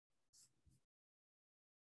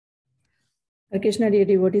Krishna dear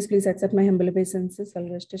devotees, please accept my humble obeisances. All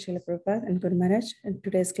rest to Srila Prabhupada and Guru Maharaj. And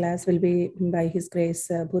today's class will be by His Grace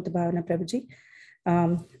Bhuta Bhavana Prabhuji.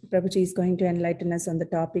 Prabhuji is going to enlighten us on the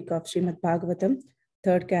topic of Srimad-Bhagavatam,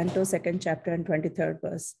 3rd canto, 2nd chapter and 23rd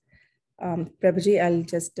verse. Prabhuji, I'll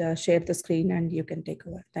just share the screen and you can take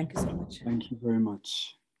over. Thank you so much. Thank you very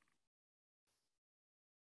much.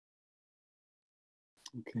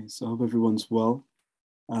 Okay, so I hope everyone's well.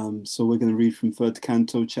 So we're going to read from 3rd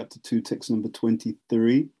canto, chapter 2, text number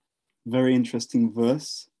 23. Very interesting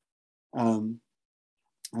verse. And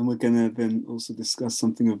we're going to then also discuss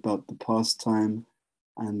something about the pastime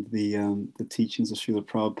and the teachings of Srila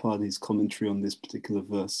Prabhupada, his commentary on this particular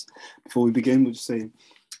verse. Before we begin, we'll just say,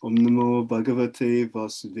 Om Namo Bhagavate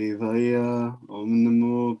Vasudevaya, Om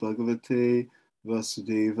Namo Bhagavate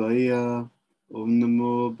Vasudevaya, Om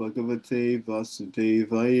Namo Bhagavate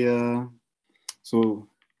Vasudevaya. So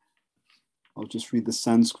I'll just read the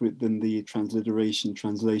Sanskrit, then the transliteration.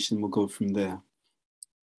 Translation will go from there.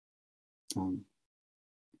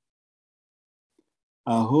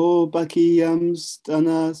 Aho bakiyam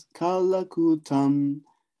stana kalakutam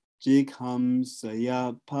jigham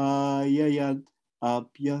sayapayayad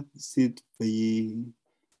apyasidvi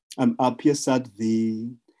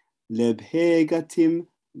apyasadvi lebhegatim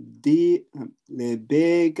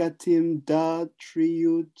da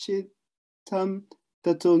triyuchitam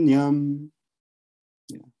tatonyam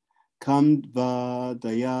Kamdva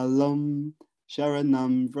dayalam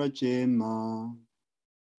sharanam vrajema.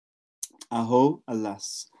 Aho,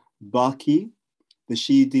 alas, Baki, the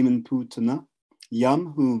she-demon Putana,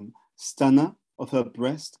 Yam whom, Stana, of her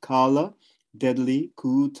breast, Kala, deadly,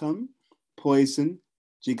 Kutam, poison,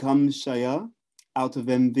 Jigamshaya, out of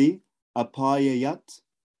envy, Apayayat,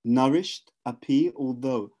 nourished, Api,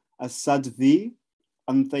 although, Asadvi,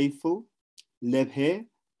 unfaithful, Lebhe,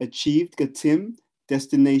 achieved, Gatim,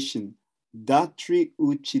 destination, Datri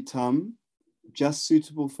Uchitam, just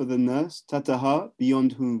suitable for the nurse, Tataha,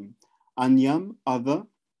 beyond whom, Anyam, other,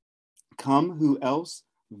 Kam, who else,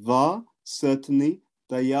 Va, certainly,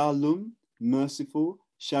 Dayalum, merciful,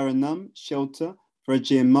 Sharanam, shelter,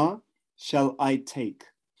 Vrajema, shall I take.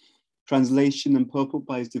 Translation and purport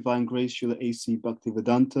by His Divine Grace, Srila A.C.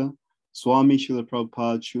 Bhaktivedanta, Swami, Srila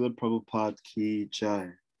Prabhupada Ki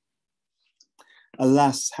Jai.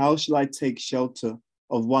 Alas, how shall I take shelter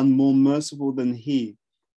of one more merciful than he,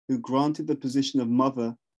 who granted the position of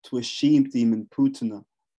mother to a she-demon Putana,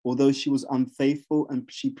 although she was unfaithful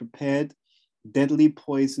and she prepared deadly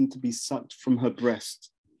poison to be sucked from her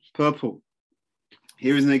breast. Purport.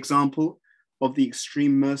 Here is an example of the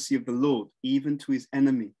extreme mercy of the Lord, even to his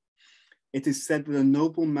enemy. It is said that a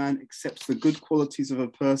noble man accepts the good qualities of a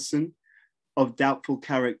person of doubtful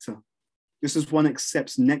character, just as one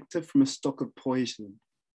accepts nectar from a stock of poison.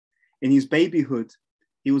 In his babyhood,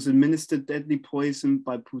 he was administered deadly poison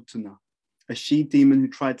by Putana, a she-demon who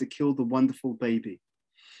tried to kill the wonderful baby.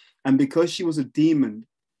 And because she was a demon,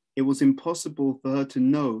 it was impossible for her to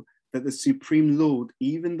know that the Supreme Lord,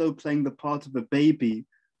 even though playing the part of a baby,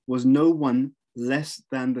 was no one less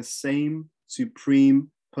than the same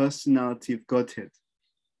Supreme Personality of Godhead.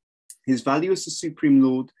 His value as the Supreme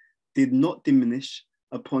Lord did not diminish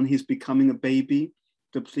upon his becoming a baby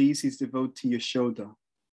to please his devotee Yashoda.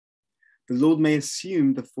 The Lord may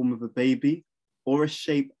assume the form of a baby or a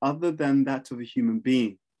shape other than that of a human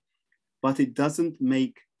being, but it doesn't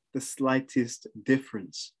make the slightest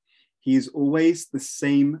difference. He is always the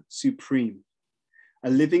same Supreme. A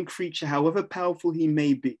living creature, however powerful he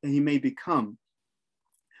may become,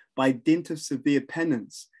 by dint of severe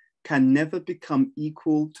penance, can never become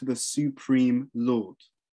equal to the Supreme Lord.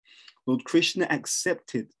 Lord Krishna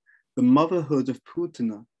accepted the motherhood of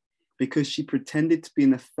Putana because she pretended to be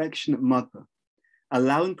an affectionate mother,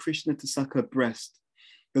 allowing Krishna to suck her breast.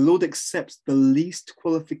 The Lord accepts the least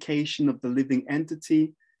qualification of the living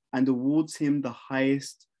entity and awards him the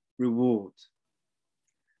highest reward.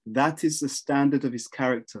 That is the standard of his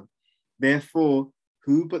character. Therefore,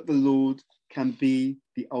 who but the Lord can be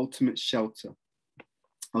the ultimate shelter?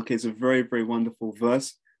 Okay, it's a very, very wonderful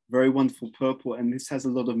verse, very wonderful purport, and this has a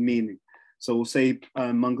lot of meaning. So we'll say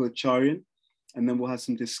Mangalacharyan, and then we'll have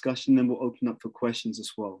some discussion, then we'll open up for questions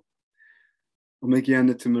as well.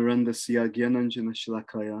 Omegyana Timaranda Siya Gyananjana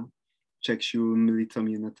Shalakaya, Chekshu Militam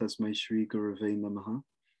Yanatasmai Shri Gurave Namaha,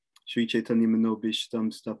 Shri Chaitanya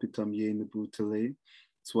Manobishtam Stapitam Yena Bhutale,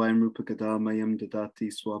 Swayam Rupa Kadamayam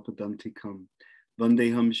Dadati Swapadantikam,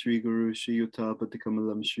 Vandeham Shri Guru Shri Yuta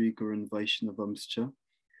Patikamalam Shri Gurun Vaishnavamscha,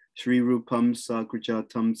 Shri Rupam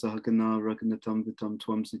Sagrajatam Sahagana Raghunatam Vitam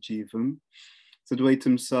Twam Sajivam,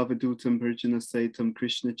 Sadvaitam Savadutam Virjana Saitam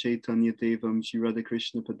Krishna Chaitanya Devam Shri Radha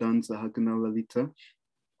Krishna Padan Sahagana Lalita,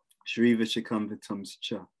 Shri Vishakam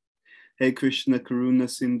Vitamscha. Hey Krishna Karuna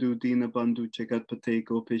Sindhu Dina Bandhu Jagatpate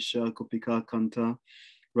Gopisha Gopika Kanta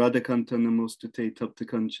Radha Kanta Namostate Tapta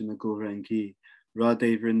Kanchana Gaurangi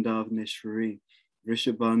Radhe Vrindavaneshwari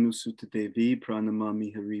Vrishabhanu Sutta Devi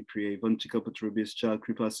Pranamami Hari Priye Vanchikapatrubhyascha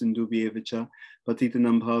Kripa Sindhu Vyevacha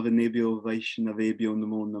Patitanam Bhavanebhyo Vaishnavebhyo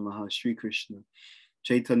Namo Namaha. Shri Krishna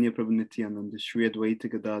Chaitanya Prabhu Nityananda Shri Advaita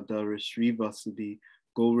Gadadhara Shri Vasudi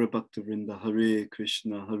Gaura Bhakta Vrinda. Hare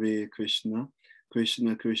Krishna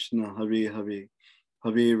Krishna Krishna Hare Hare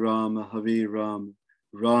Hare Rama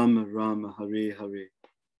Rama Rama Hare Hare.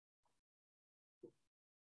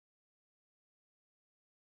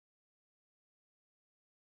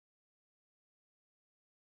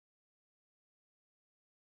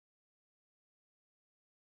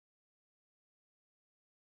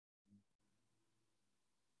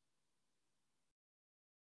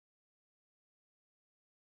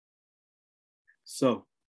 So,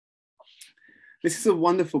 this is a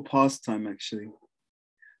wonderful pastime, actually.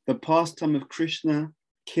 The pastime of Krishna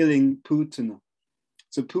killing Putana.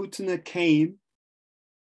 So Putana came,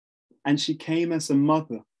 and she came as a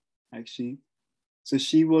mother, actually. So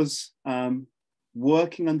she was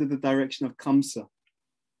working under the direction of Kamsa.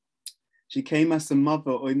 She came as a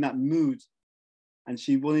mother, or in that mood, and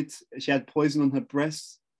she had poison on her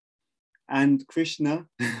breasts, and Krishna,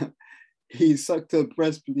 he sucked her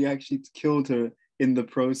breast, but he actually killed her in the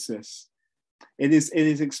process. It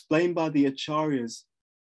is explained by the acharyas,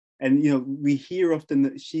 and we hear often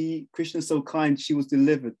that Krishna is so kind, she was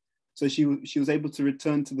delivered, so she was able to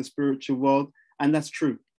return to the spiritual world, and that's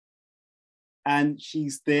true. And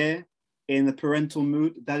she's there in the parental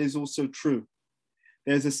mood. That is also true.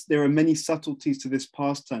 There are many subtleties to this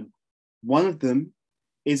pastime. One of them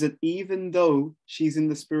is that even though she's in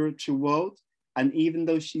the spiritual world, and even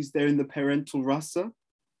though she's there in the parental rasa,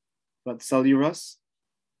 Vatsalya ras,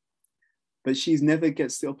 but she never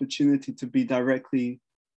gets the opportunity to be directly,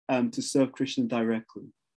 to serve Krishna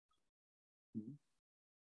directly.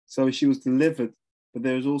 So she was delivered, but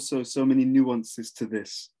there's also so many nuances to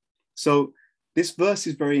this. So this verse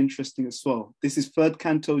is very interesting as well. This is 3rd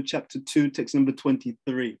Canto, chapter 2, text number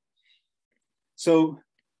 23. So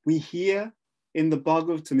we hear in the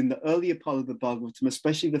Bhagavatam, in the earlier part of the Bhagavatam,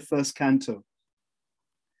 especially the 1st canto,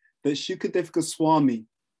 that Shukadev Goswami,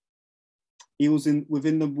 he was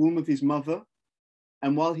within the womb of his mother,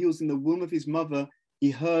 and while he was in the womb of his mother,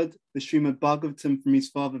 he heard the Srimad-Bhagavatam from his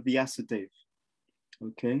father Vyasadeva.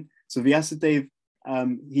 Okay, so Vyasadeva,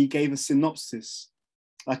 he gave a synopsis,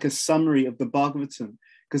 like a summary of the Bhagavatam,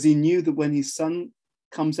 because he knew that when his son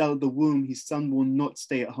comes out of the womb, his son will not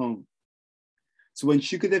stay at home. So when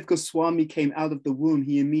Shukadev Goswami came out of the womb,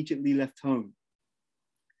 he immediately left home.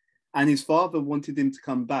 And his father wanted him to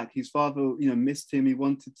come back. His father, missed him. He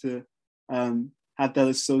wanted to have that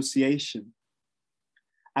association.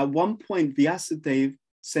 At one point, Vyasadeva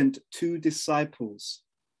sent 2 disciples,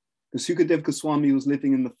 because Shukadev Goswami was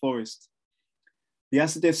living in the forest.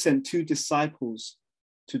 Vyasadeva sent 2 disciples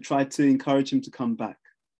to try to encourage him to come back.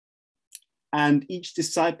 And each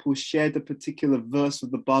disciple shared a particular verse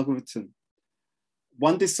of the Bhagavatam.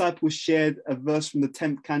 One disciple shared a verse from the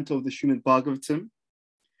 10th canto of the Srimad-Bhagavatam,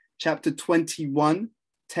 chapter 21,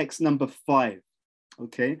 text number 5.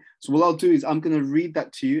 Okay, so what I'll do is I'm going to read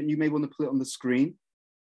that to you, and you may want to put it on the screen,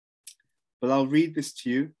 but I'll read this to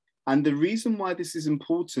you. And the reason why this is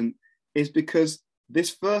important is because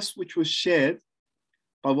this verse, which was shared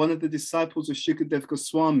by one of the disciples of Shukadev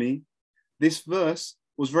Goswami, this verse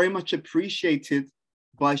was very much appreciated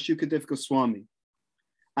by Shukadev Goswami.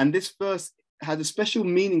 And this verse had a special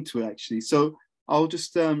meaning to it, actually. So I'll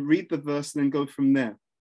just read the verse and then go from there.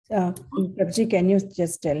 Prabhuji, can you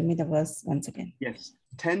just tell me the verse once again? Yes,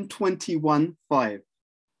 10:21:5.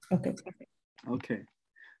 Okay. Okay.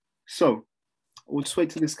 So we'll just wait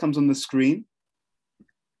till this comes on the screen.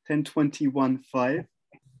 10:21:5.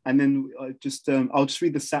 And then I'll just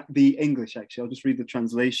read the English, actually. I'll just read the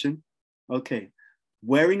translation. Okay.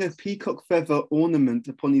 Wearing a peacock feather ornament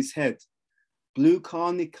upon his head, blue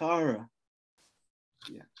karnikara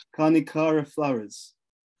flowers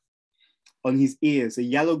on his ears, a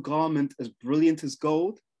yellow garment as brilliant as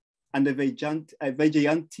gold, and a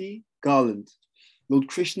Vaijayanti garland. Lord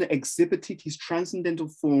Krishna exhibited his transcendental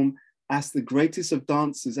form as the greatest of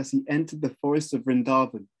dancers as he entered the forest of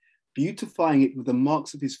Vrindavan, beautifying it with the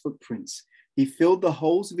marks of his footprints. He filled the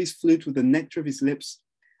holes of his flute with the nectar of his lips,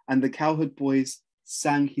 and the cowherd boys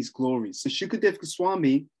sang his glories. So Shukadev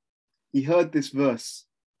Goswami, he heard this verse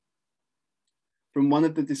from one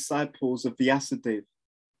of the disciples of Vyasadeva,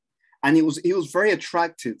 and he was very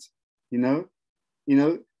attracted,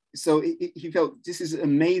 so he felt this is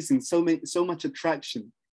amazing, so much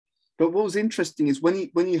attraction. But what was interesting is when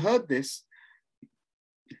he heard this,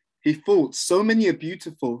 he thought, so many are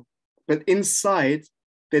beautiful, but inside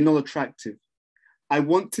they're not attractive. I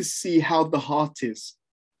want to see how the heart is.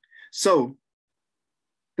 So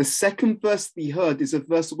the second verse that he heard is a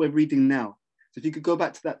verse that we're reading now. So if you could go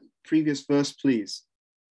back to that previous verse, please.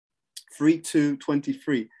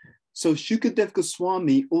 3:23. So Shukadev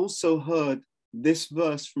Goswami also heard this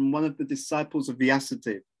verse from one of the disciples of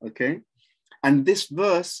Vyasadeva, okay? And this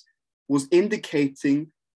verse was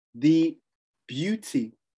indicating the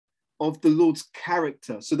beauty of the Lord's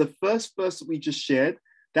character. So the first verse that we just shared,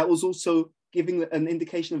 that was also giving an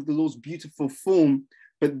indication of the Lord's beautiful form.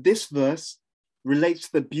 But this verse relates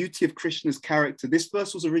to the beauty of Krishna's character. This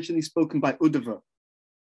verse was originally spoken by Uddhava.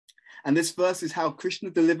 And this verse is how Krishna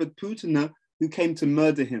delivered Putana, who came to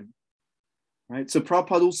murder him. Right? So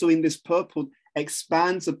Prabhupada also in this purport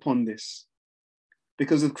expands upon this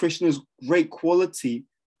because of Krishna's great quality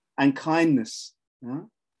and kindness. Yeah?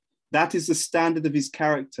 That is the standard of his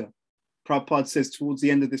character, Prabhupada says towards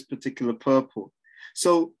the end of this particular purport.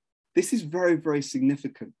 So this is very, very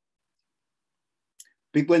significant.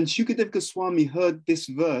 But when Shukadev Goswami heard this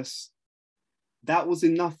verse, that was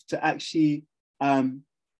enough to actually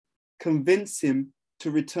convince him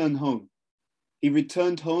to return home. He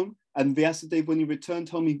returned home, and Vyasadeva, when he returned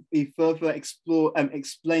home, he further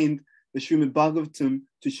explained the Srimad-Bhagavatam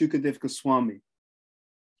to Shukadev Goswami.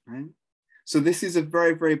 Right? So this is a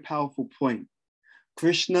very, very powerful point.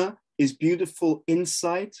 Krishna is beautiful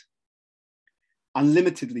inside,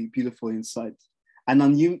 unlimitedly beautiful inside, and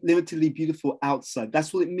unlimitedly beautiful outside.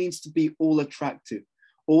 That's what it means to be all attractive.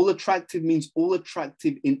 All attractive means all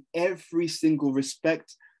attractive in every single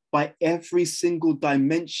respect, by every single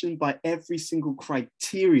dimension, by every single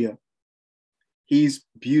criteria. He's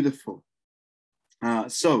beautiful.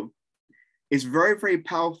 So it's very, very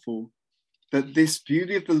powerful that this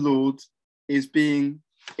beauty of the Lord is being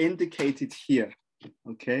indicated here,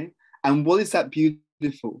 okay? And what is that beauty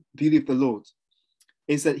of the Lord?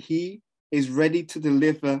 Is that he is ready to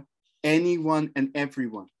deliver anyone and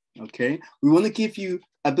everyone, okay? We want to give you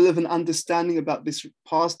a bit of an understanding about this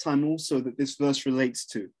pastime also that this verse relates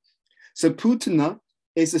to. So Putana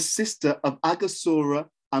is a sister of Aghasura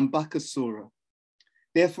and Bakasura.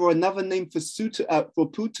 Therefore, another name for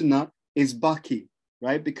Putana is Baki,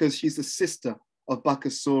 right? Because she's a sister of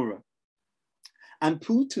Bakasura. And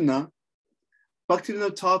Putana,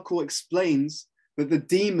 Bhaktivinoda Thakur explains that the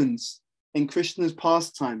demons in Krishna's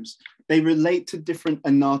pastimes, they relate to different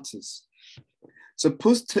anatas. So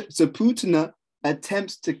Putana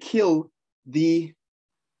attempts to kill the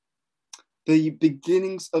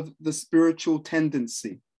beginnings of the spiritual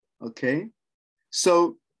tendency, okay?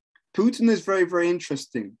 So Putana is very, very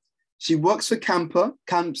interesting. She works for Kamsa.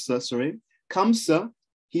 Kamsa,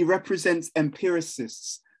 he represents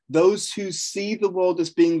empiricists, those who see the world as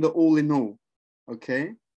being the all in all,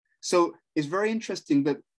 okay? So it's very interesting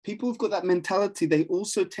that people who've got that mentality, they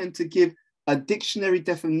also tend to give a dictionary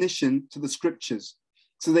definition to the scriptures.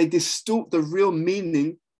 So they distort the real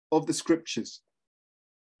meaning of the scriptures.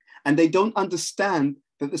 And they don't understand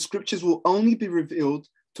that the scriptures will only be revealed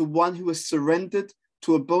to one who has surrendered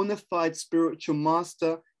to a bona fide spiritual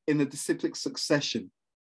master in the disciplic succession,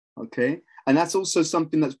 okay? And that's also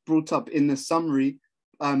something that's brought up in the summary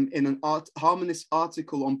in an harmonist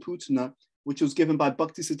article on Putana, which was given by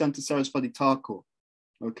Bhaktisiddhanta Saraswati Thakur,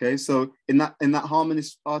 okay? So in that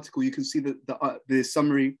harmonist article, you can see the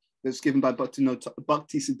summary that's given by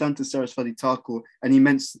Bhaktisiddhanta Saraswati Thakur, and he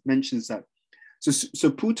mentions that. So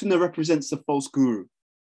Putana represents the false guru.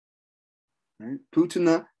 Right?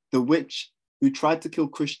 Putana, the witch who tried to kill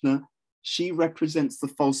Krishna, she represents the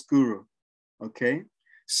false guru. Okay?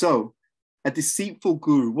 So a deceitful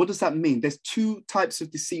guru, what does that mean? There's two types of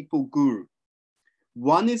deceitful guru.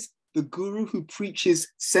 One is the guru who preaches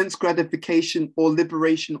sense gratification or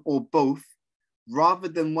liberation or both, rather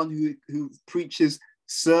than one who preaches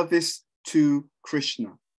service to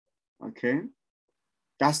Krishna. Okay?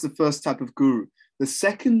 That's the first type of guru. The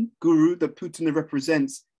second guru that Putana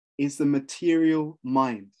represents is the material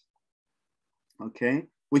mind, okay?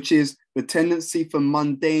 Which is the tendency for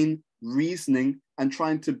mundane reasoning and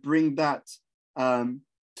trying to bring that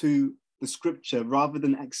to the scripture rather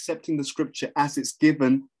than accepting the scripture as it's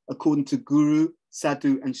given according to Guru,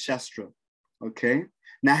 Sadhu, and Shastra, okay?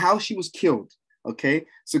 Now, how she was killed, okay?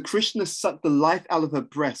 So Krishna sucked the life out of her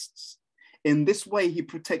breasts. In this way, he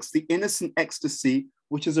protects the innocent ecstasy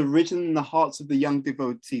which is originated in the hearts of the young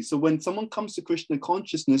devotees. So when someone comes to Krishna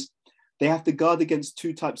consciousness, they have to guard against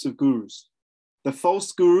two types of gurus. The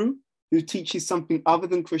false guru, who teaches something other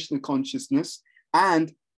than Krishna consciousness,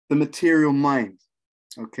 and the material mind,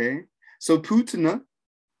 okay? So Putana,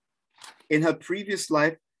 In her previous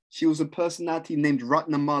life, she was a personality named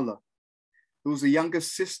Ratnamala, who was a younger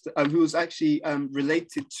sister, who was actually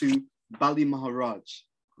related to Bali Maharaj.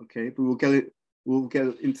 Okay, but we'll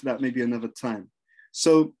get into that maybe another time.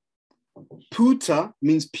 So Puta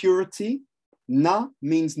means purity, na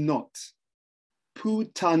means not.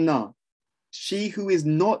 Putana, she who is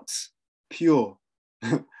not pure.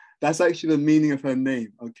 That's actually the meaning of her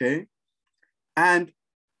name, okay? And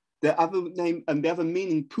the other name and the other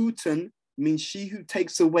meaning, Putan, means she who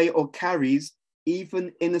takes away or carries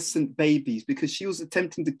even innocent babies, because she was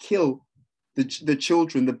attempting to kill the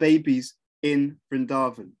children, the babies in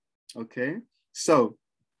Vrindavan, okay? So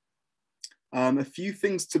a few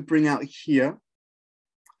things to bring out here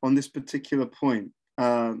on this particular point.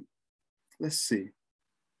 Let's see.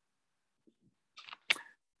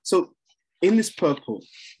 So in this purport,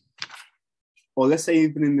 or let's say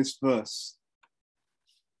even in this verse,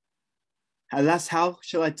 alas, how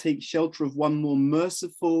shall I take shelter of one more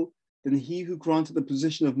merciful than he who granted the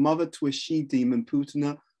position of mother to a she-demon,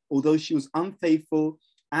 Putana, although she was unfaithful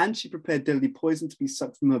and she prepared deadly poison to be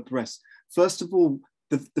sucked from her breast. First of all,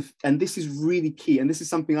 and this is really key, and this is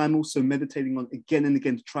something I'm also meditating on again and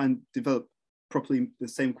again to try and develop properly the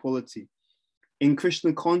same quality. In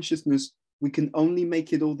Krishna consciousness, we can only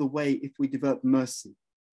make it all the way if we develop mercy.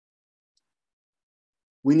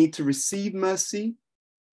 We need to receive mercy.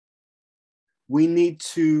 We need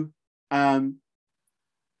to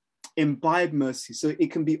imbibe mercy. So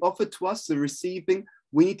it can be offered to us, the receiving.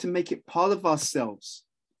 We need to make it part of ourselves.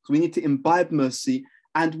 So we need to imbibe mercy,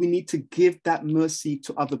 and we need to give that mercy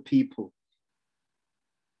to other people.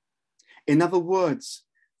 In other words,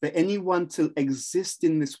 for anyone to exist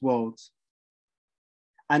in this world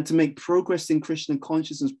and to make progress in Krishna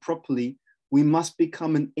consciousness properly, we must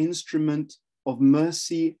become an instrument of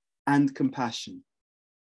mercy and compassion.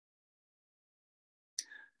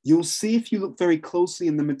 You'll see, if you look very closely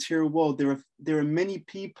in the material world, there are many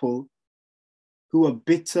people who are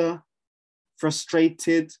bitter,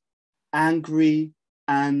 frustrated, angry,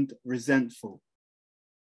 and resentful.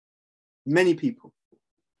 Many people.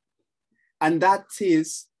 And that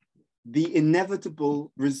is the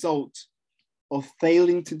inevitable result of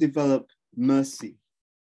failing to develop mercy.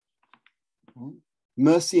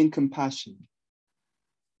 Mercy and compassion.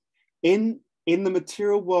 In the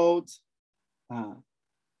material world, Jivo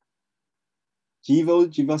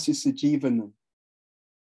Jivasya Jivanam.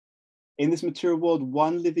 In this material world,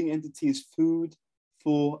 one living entity is food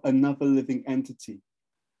for another living entity.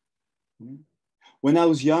 When I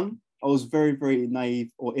was young, I was very, very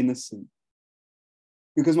naive or innocent.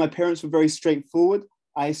 Because my parents were very straightforward,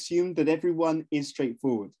 I assumed that everyone is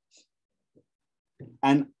straightforward.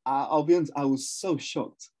 And I'll be honest, I was so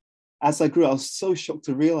shocked. As I grew, I was so shocked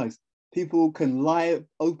to realize people can lie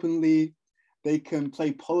openly, they can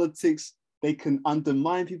play politics, they can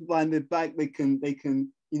undermine people behind their back, they can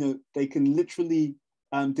literally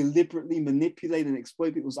deliberately manipulate and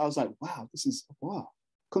exploit people. So I was like, wow,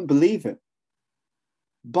 couldn't believe it.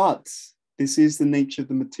 But this is the nature of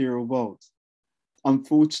the material world.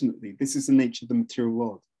 Unfortunately, this is the nature of the material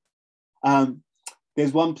world.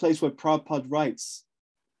 There's one place where Prabhupada writes,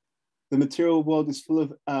 the material world is full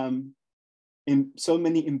of in so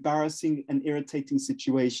many embarrassing and irritating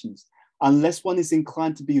situations. Unless one is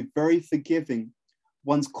inclined to be very forgiving,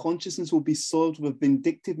 one's consciousness will be soiled with a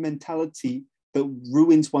vindictive mentality that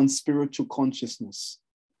ruins one's spiritual consciousness.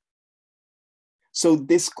 So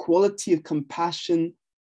this quality of compassion,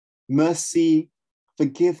 mercy,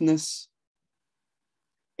 forgiveness,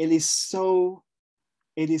 it is so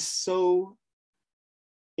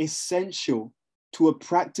essential to a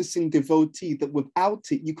practicing devotee that without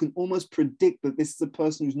it, you can almost predict that this is a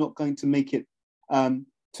person who's not going to make it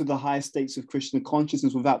to the higher states of Krishna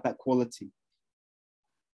consciousness without that quality.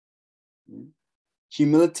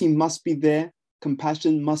 Humility must be there,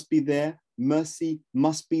 compassion must be there, mercy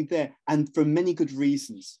must be there, and for many good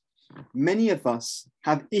reasons. Many of us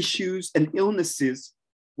have issues and illnesses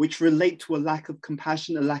which relate to a lack of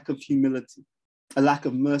compassion, a lack of humility, a lack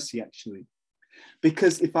of mercy, actually.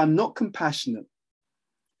 Because if I'm not compassionate,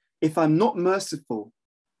 if I'm not merciful,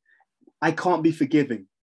 I can't be forgiving.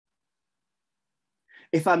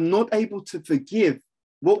 If I'm not able to forgive,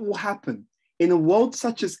 what will happen? In a world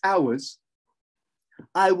such as ours,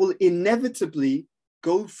 I will inevitably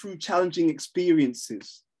go through challenging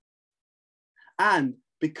experiences. And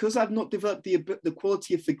because I've not developed the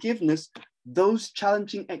quality of forgiveness, those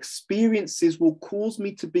challenging experiences will cause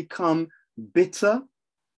me to become bitter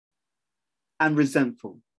and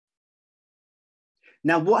resentful.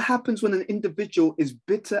 Now, what happens when an individual is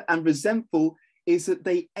bitter and resentful is that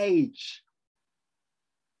they age.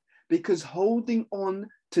 because holding on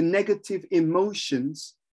to negative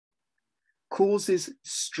emotions causes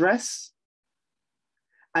stress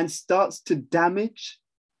and starts to damage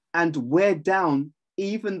and wear down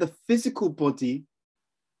even the physical body,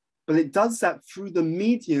 but it does that through the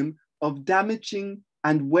medium of damaging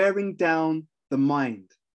and wearing down the mind.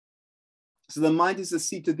 So the mind is the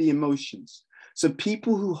seat of the emotions. So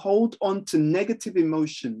people who hold on to negative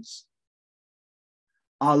emotions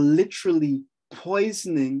are literally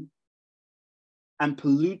poisoning and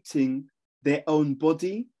polluting their own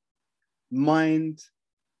body, mind,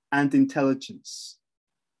 and intelligence.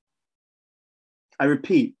 I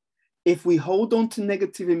repeat, if we hold on to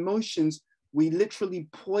negative emotions, we literally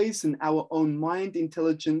poison our own mind,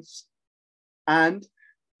 intelligence, and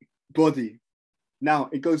body. Now,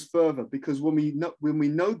 it goes further, because when we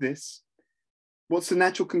know this, what's the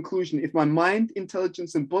natural conclusion? If my mind,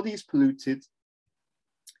 intelligence, and body is polluted,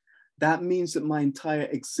 that means that my entire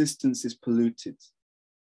existence is polluted.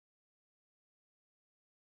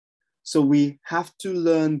 So we have to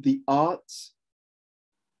learn the art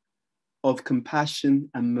of compassion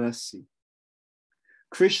and mercy.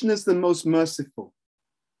 Krishna is the most merciful.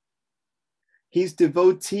 His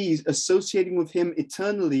devotees associating with him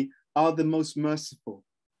eternally are the most merciful.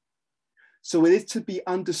 So it is to be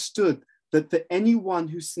understood that for anyone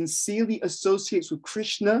who sincerely associates with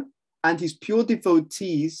Krishna and his pure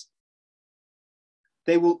devotees,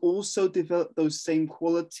 they will also develop those same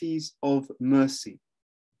qualities of mercy.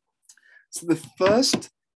 So the first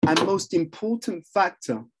and most important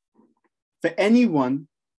factor for anyone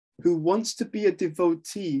who wants to be a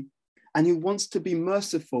devotee and who wants to be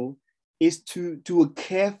merciful is to do a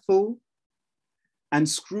careful and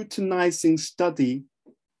scrutinizing study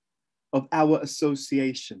of our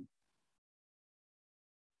association.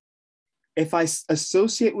 If I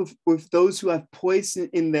associate with those who have poison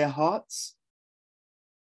in their hearts,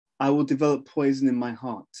 I will develop poison in my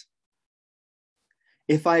heart.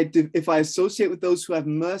 If I associate with those who have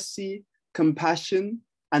mercy, compassion,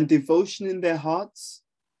 and devotion in their hearts,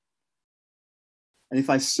 and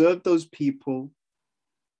if I serve those people,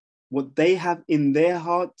 what they have in their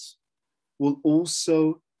hearts will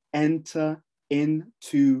also enter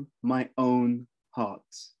into my own heart.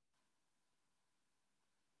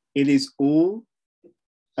 It is all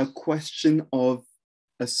a question of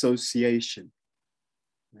association.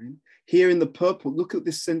 Right? Here in the purple, look at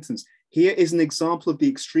this sentence. Here is an example of the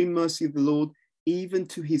extreme mercy of the Lord, even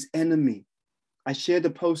to his enemy. I shared a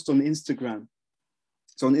post on Instagram.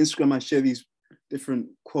 So on Instagram, I share these different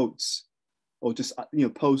quotes or just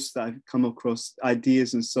posts that I've come across,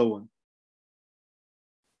 ideas and so on.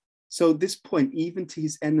 So this point, even to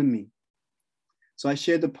his enemy. So I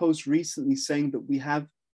shared a post recently saying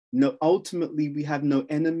that ultimately we have no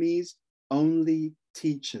enemies, only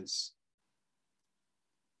teachers.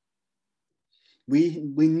 We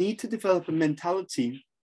need to develop a mentality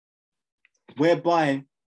whereby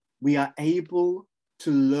we are able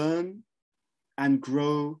to learn and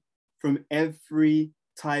grow from every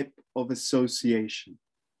type of association.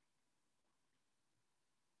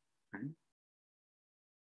 Okay?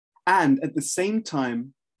 And at the same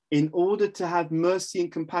time, in order to have mercy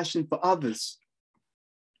and compassion for others,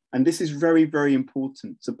 and this is very, very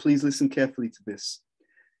important, so please listen carefully to this.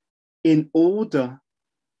 In order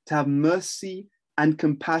to have mercy and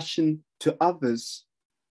compassion to others,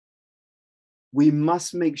 we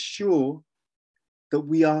must make sure that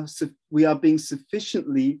we are being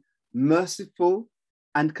sufficiently merciful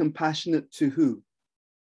and compassionate to who?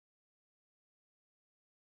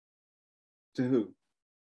 To who?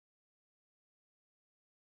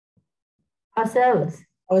 Ourselves.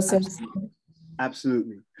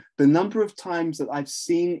 Absolutely. The number of times that I've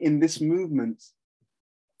seen in this movement,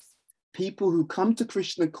 people who come to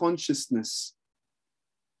Krishna consciousness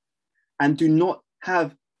and do not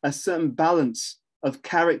have a certain balance of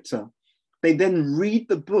character, they then read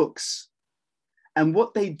the books, and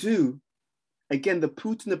what they do, again, the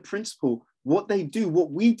Putana principle, what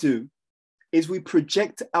we do, is we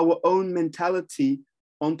project our own mentality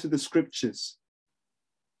onto the scriptures.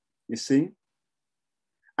 You see?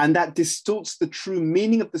 And that distorts the true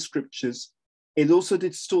meaning of the scriptures. It also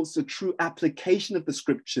distorts the true application of the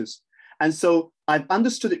scriptures. And so I've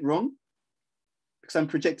understood it wrong because I'm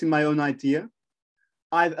projecting my own idea.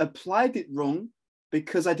 I've applied it wrong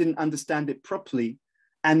because I didn't understand it properly.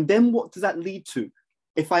 And then what does that lead to?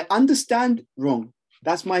 If I understand wrong,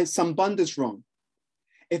 that's my sambandha's wrong.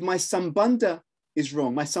 If my sambandha is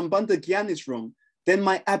wrong, my sambandha gyan is wrong, then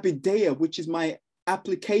my abhideya, which is my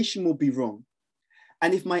application, will be wrong.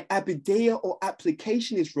 And if my abhideya or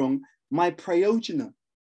application is wrong, my prayojana,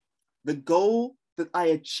 the goal that I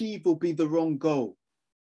achieve, will be the wrong goal.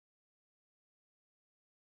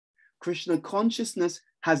 Krishna consciousness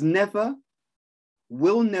has never,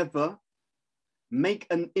 will never make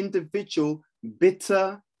an individual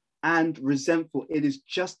bitter and resentful. It is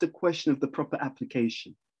just a question of the proper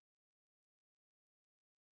application.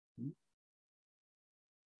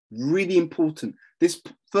 Really important. This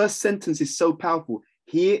first sentence is so powerful.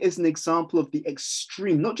 Here is an example of the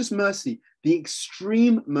extreme, not just mercy, the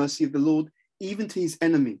extreme mercy of the Lord, even to his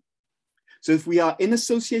enemy. So if we are in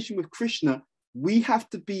association with Krishna, we have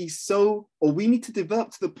to be so, or we need to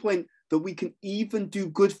develop to the point that we can even do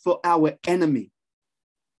good for our enemy.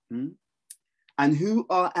 And who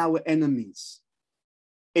are our enemies?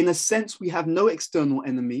 In a sense, we have no external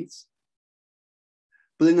enemies.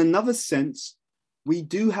 But in another sense, we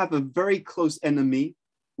do have a very close enemy,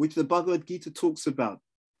 which the Bhagavad Gita talks about.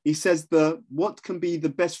 He says what can be the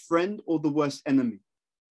best friend or the worst enemy?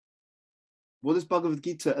 What does Bhagavad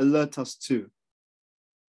Gita alert us to?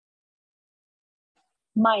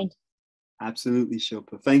 Mind. Absolutely,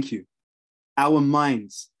 Shilpa. Thank you. Our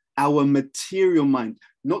minds, our material mind,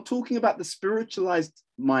 not talking about the spiritualized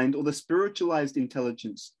mind or the spiritualized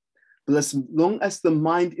intelligence, but as long as the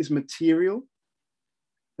mind is material,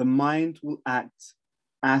 the mind will act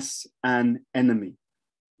as an enemy.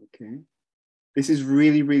 Okay. This is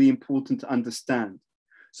really, really important to understand.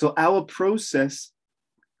 So our process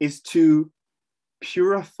is to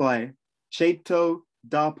purify Cheto,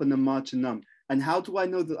 Darpana, Marjanam. And how do I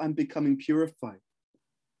know that I'm becoming purified?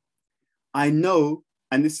 I know,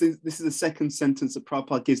 and this is the second sentence that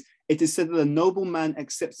Prabhupada gives, it is said that a noble man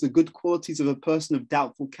accepts the good qualities of a person of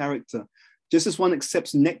doubtful character, just as one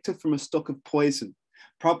accepts nectar from a stock of poison.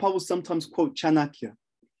 Prabhupada will sometimes quote Chanakya.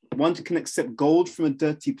 One can accept gold from a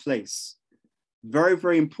dirty place. Very,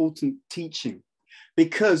 very important teaching.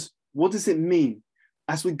 Because what does it mean?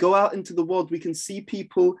 As we go out into the world, we can see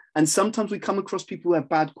people, and sometimes we come across people who have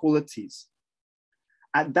bad qualities.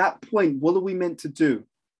 At that point, what are we meant to do?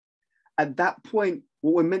 At that point,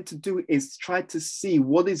 what we're meant to do is try to see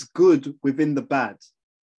what is good within the bad.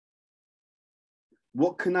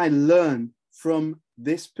 What can I learn from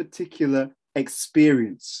this particular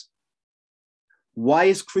experience? Why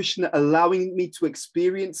is Krishna allowing me to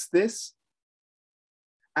experience this?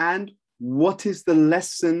 And what is the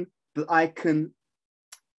lesson that I can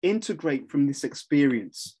integrate from this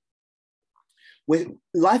experience?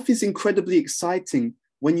 Life is incredibly exciting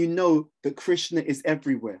when you know that Krishna is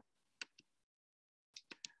everywhere.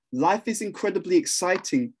 Life is incredibly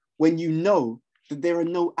exciting when you know that there are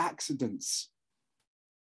no accidents.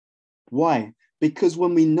 Why? Because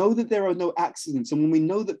when we know that there are no accidents, and when we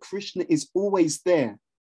know that Krishna is always there,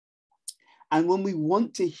 and when we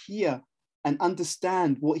want to hear and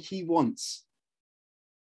understand what he wants,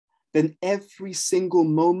 then every single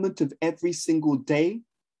moment of every single day,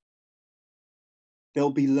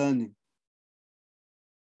 there'll be learning.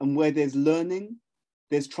 And where there's learning,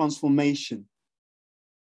 there's transformation.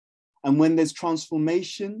 And when there's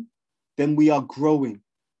transformation, then we are growing.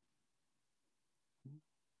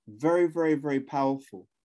 Very, very, very powerful.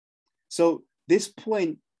 So this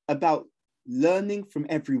point about learning from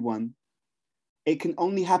everyone, it can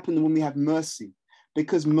only happen when we have mercy,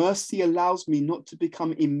 because mercy allows me not to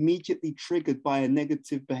become immediately triggered by a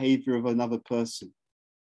negative behavior of another person.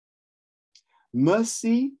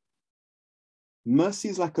 Mercy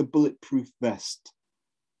is like a bulletproof vest.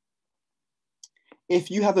 If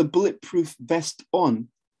you have a bulletproof vest on,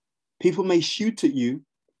 people may shoot at you,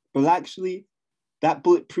 but actually that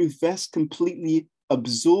bulletproof vest completely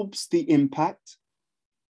absorbs the impact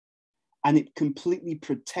and it completely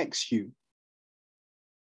protects you.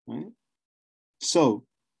 Right? So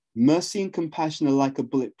mercy and compassion are like a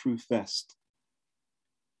bulletproof vest.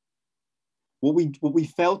 What we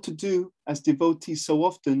fail to do as devotees so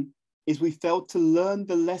often is we fail to learn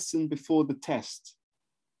the lesson before the test.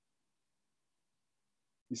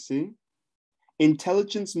 You see?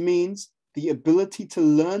 Intelligence means the ability to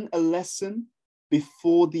learn a lesson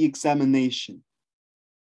before the examination.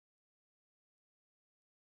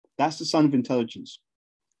 That's the sign of intelligence.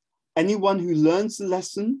 Anyone who learns the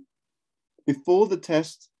lesson before the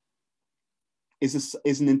test is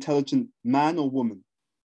an intelligent man or woman.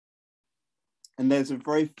 And there's a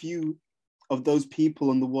very few of those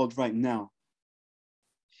people in the world right now.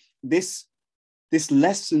 This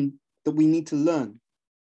lesson that we need to learn,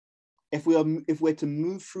 if we're to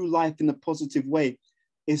move through life in a positive way,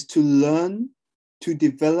 is to learn to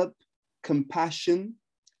develop compassion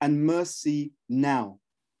and mercy now.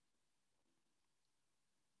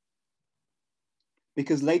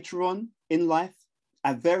 Because later on in life,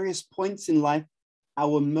 at various points in life,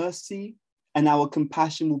 our mercy and our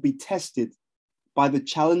compassion will be tested by the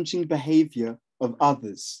challenging behavior of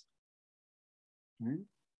others. Right?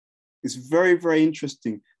 It's very, very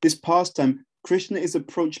interesting. This pastime, Krishna is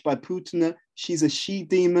approached by Putana. She's a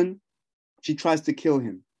she-demon. She tries to kill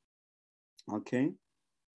him. Okay?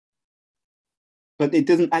 But it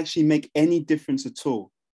doesn't actually make any difference at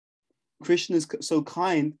all. Krishna is so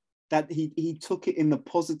kind that he took it in the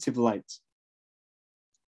positive light.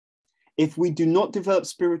 If we do not develop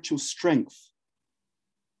spiritual strength,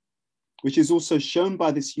 which is also shown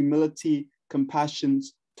by this humility, compassion,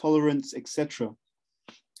 tolerance, etc.,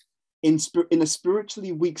 in a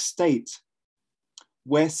spiritually weak state,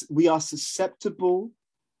 where we are susceptible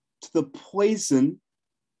to the poison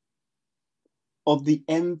of the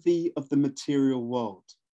envy of the material world.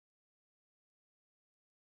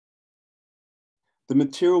 The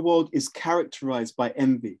material world is characterized by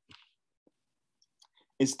envy.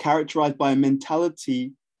 It's characterized by a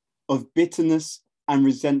mentality of bitterness and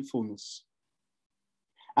resentfulness.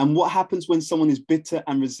 And what happens when someone is bitter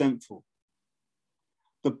and resentful?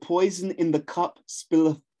 The poison in the cup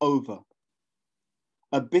spilleth over.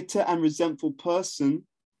 A bitter and resentful person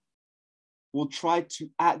will try to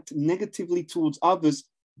act negatively towards others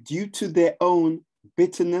due to their own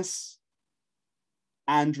bitterness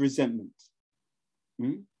and resentment.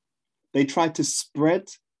 They try to spread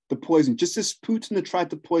the poison. Just as Putana tried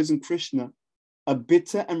to poison Krishna, a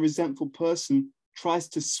bitter and resentful person tries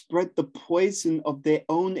to spread the poison of their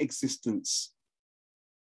own existence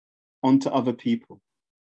onto other people.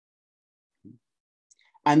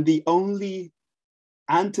 And the only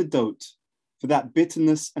antidote for that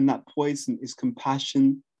bitterness and that poison is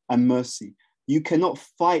compassion and mercy. You cannot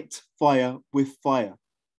fight fire with fire.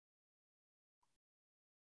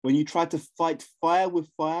 When you try to fight fire with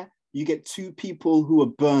fire, you get two people who are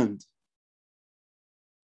burned.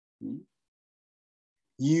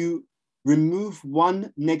 You remove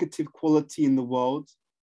one negative quality in the world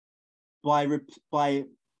by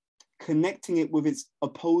connecting it with its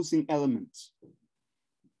opposing elements.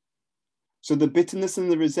 So the bitterness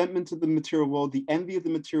and the resentment of the material world, the envy of the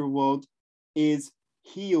material world, is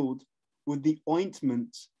healed with the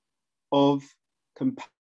ointment of compassion.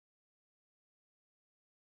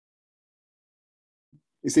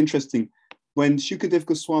 It's interesting. When Shukadev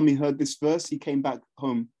Goswami heard this verse, he came back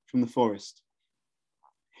home from the forest.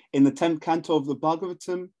 In the 10th canto of the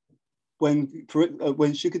Bhagavatam, when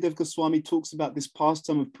Shukadev Goswami talks about this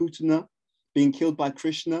pastime of Putana being killed by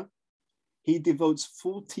Krishna, he devotes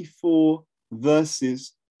 44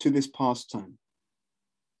 verses to this pastime.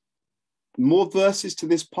 More verses to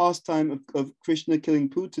this pastime of Krishna killing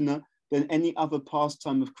Putana than any other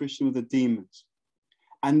pastime of Krishna with the demons.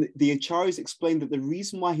 And the Acharyas explain that the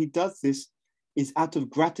reason why he does this is out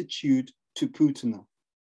of gratitude to Putana.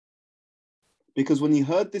 Because when he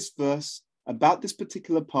heard this verse about this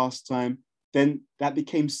particular pastime, then that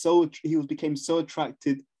became so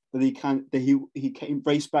attracted that he came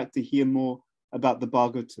raced back to hear more about the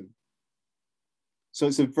Bhagavatam. So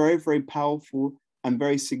it's a very, very powerful and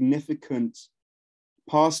very significant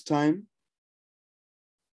pastime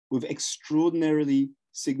with extraordinarily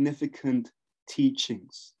significant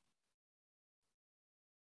teachings.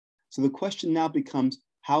 So the question now becomes,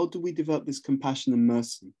 how do we develop this compassion and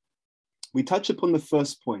mercy? We touch upon the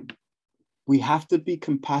first point. We have to be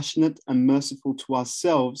compassionate and merciful to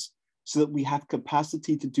ourselves so that we have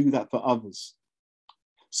capacity to do that for others.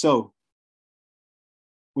 So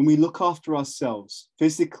when we look after ourselves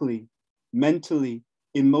physically, mentally,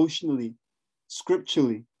 emotionally,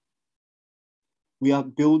 scripturally, we are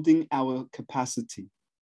building our capacity.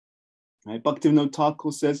 Right? Bhaktivinoda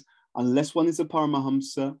Thakur says, unless one is a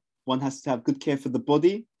Paramahamsa, one has to have good care for the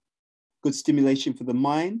body, good stimulation for the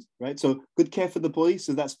mind, right? So good care for the body,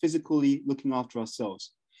 so that's physically looking after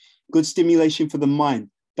ourselves. Good stimulation for the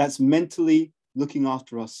mind, that's mentally looking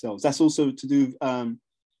after ourselves. That's also to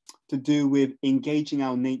do with engaging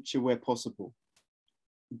our nature where possible.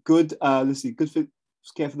 Good, good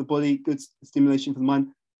care for the body, good stimulation for the mind,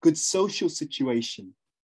 good social situation,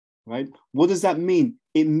 right? What does that mean?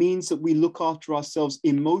 It means that we look after ourselves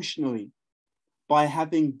emotionally by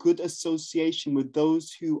having good association with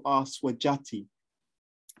those who are swajati.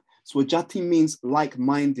 Swajati means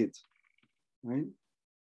like-minded, right?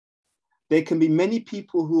 There can be many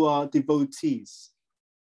people who are devotees,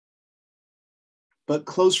 but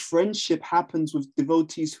close friendship happens with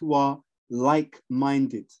devotees who are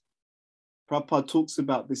like-minded. Prabhupada talks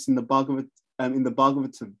about this in the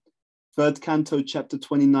Bhagavatam, 3rd canto, chapter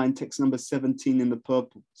 29, text number 17 in the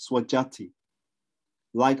purple, Swajati,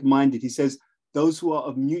 like-minded. He says, those who are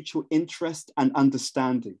of mutual interest and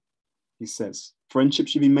understanding, he says. Friendship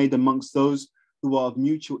should be made amongst those who are of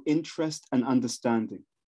mutual interest and understanding.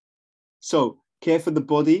 So, care for the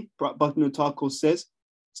body, Bhaktivinoda Thakur says,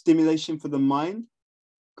 stimulation for the mind,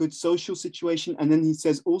 good social situation. And then he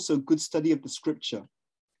says also good study of the scripture.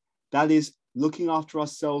 That is looking after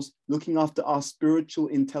ourselves, looking after our spiritual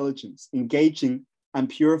intelligence, engaging and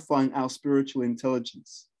purifying our spiritual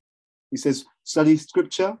intelligence. He says, study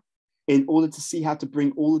scripture in order to see how to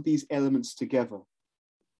bring all of these elements together.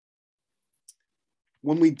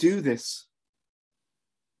 When we do this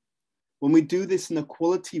in a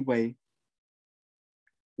quality way,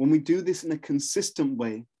 when we do this in a consistent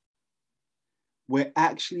way, we're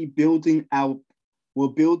actually building up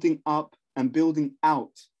and building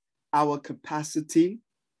out our capacity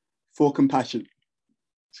for compassion.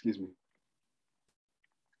 Excuse me.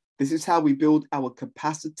 This is how we build our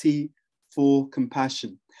capacity for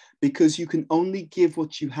compassion, because you can only give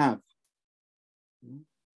what you have.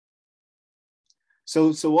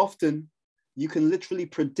 So often you can literally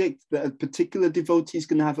predict that a particular devotee is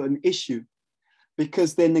going to have an issue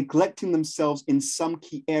because they're neglecting themselves in some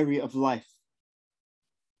key area of life.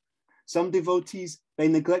 Some devotees, they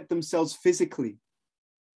neglect themselves physically,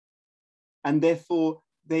 and therefore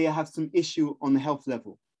they have some issue on the health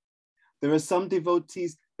level. There are some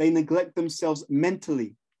devotees, they neglect themselves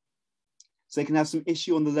mentally, so they can have some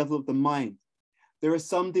issue on the level of the mind. There are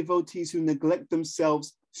some devotees who neglect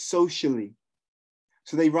themselves socially,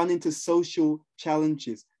 so they run into social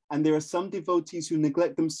challenges. And there are some devotees who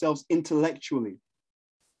neglect themselves intellectually.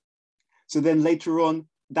 So then later on,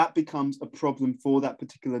 that becomes a problem for that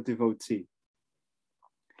particular devotee.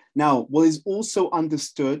 Now, what is also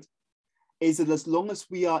understood is that as long as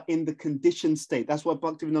we are in the conditioned state, that's what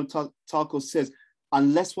Bhaktivinoda Thakur says,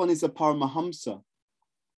 unless one is a Paramahamsa,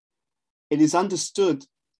 it is understood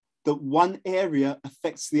that one area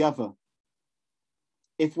affects the other.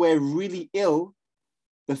 If we're really ill,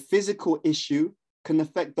 the physical issue can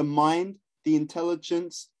affect the mind, the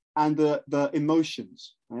intelligence, and the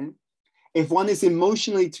emotions, right? If one is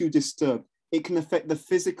emotionally too disturbed, it can affect the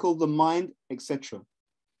physical, the mind, etc.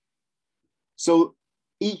 So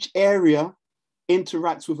each area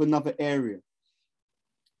interacts with another area.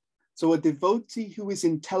 So a devotee who is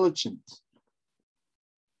intelligent,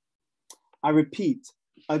 I repeat,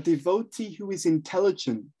 a devotee who is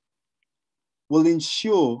intelligent will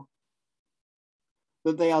ensure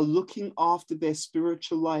that they are looking after their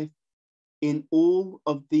spiritual life in all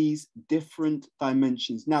of these different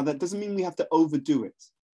dimensions. Now, that doesn't mean we have to overdo it.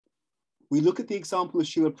 We look at the example of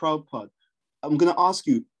Srila Prabhupada. I'm going to ask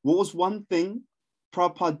you, what was one thing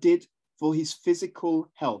Prabhupada did for his physical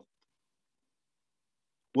health?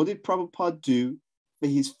 What did Prabhupada do for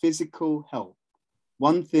his physical health?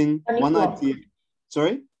 One thing, one idea.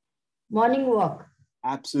 Sorry? Morning walk.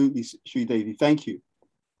 Absolutely, Sri Devi. Thank you.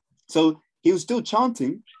 So he was still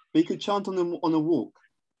chanting, but he could chant on a walk,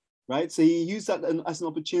 right? So he used that as an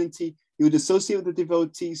opportunity. He would associate with the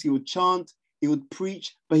devotees, he would chant, he would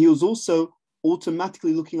preach, but he was also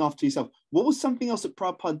automatically looking after himself. What was something else that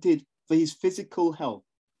Prabhupada did for his physical health?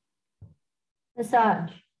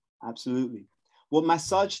 Massage. Absolutely. What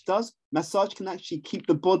massage does, massage can actually keep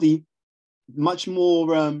the body much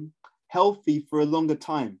more healthy for a longer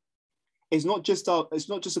time. It's not just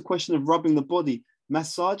a question of rubbing the body.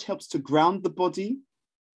 Massage helps to ground the body.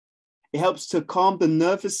 It helps to calm the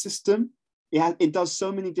nervous system. It does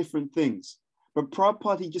so many different things. But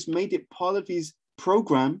Prabhupada, he just made it part of his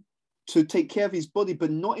program to take care of his body,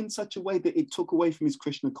 but not in such a way that it took away from his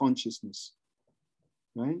Krishna consciousness,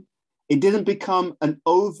 right? It didn't become an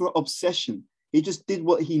over-obsession. He just did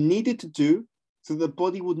what he needed to do so the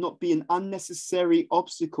body would not be an unnecessary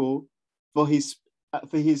obstacle for his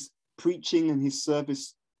preaching and his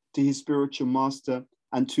service to his spiritual master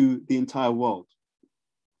and to the entire world.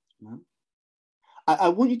 Yeah? I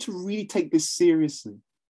want you to really take this seriously.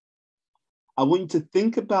 I want you to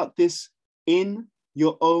think about this in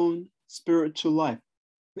your own spiritual life.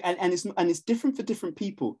 And it's different for different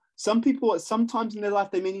people. Some people, at sometimes in their life,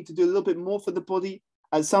 they may need to do a little bit more for the body,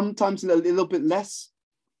 at sometimes a little bit less,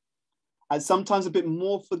 at sometimes a bit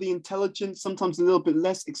more for the intelligence, sometimes a little bit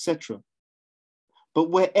less, etc. But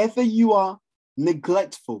wherever you are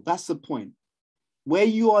neglectful, that's the point. Where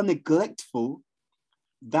you are neglectful,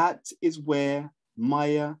 that is where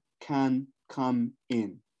Maya can come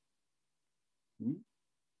in.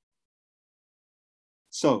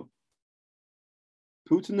 So,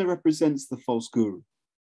 Putana represents the false guru,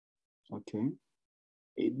 okay?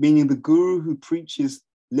 Meaning the guru who preaches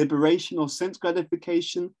liberation or sense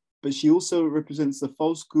gratification, but she also represents the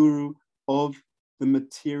false guru of the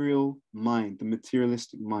material mind, the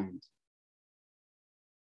materialistic mind.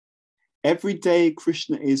 Every day,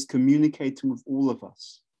 Krishna is communicating with all of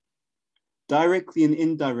us, directly and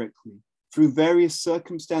indirectly, through various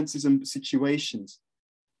circumstances and situations.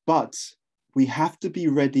 But we have to be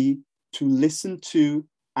ready to listen to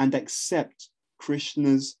and accept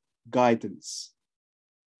Krishna's guidance.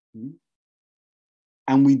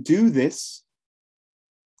 And we do this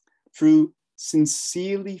through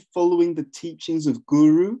sincerely following the teachings of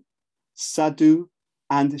Guru, Sadhu,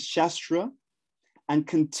 and Shastra, and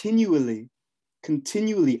continually,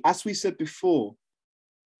 as we said before,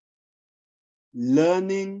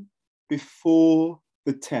 learning before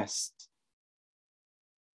the test.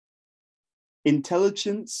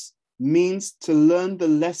 Intelligence means to learn the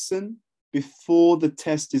lesson before the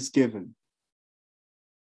test is given.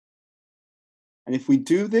 And if we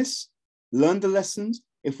do this, learn the lessons,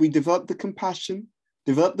 if we develop the compassion,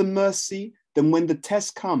 develop the mercy, then when the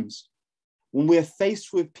test comes, when we are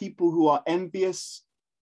faced with people who are envious,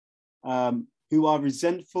 who are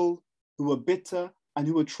resentful, who are bitter, and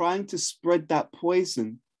who are trying to spread that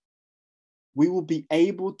poison, we will be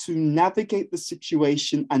able to navigate the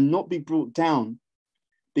situation and not be brought down,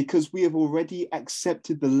 because we have already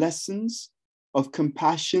accepted the lessons of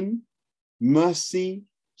compassion, mercy,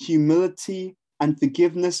 humility, and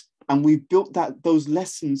forgiveness. And we've built those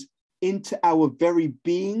lessons into our very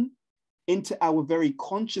being, into our very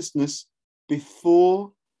consciousness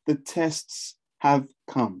before the tests have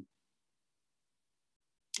come.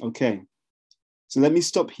 Okay, so let me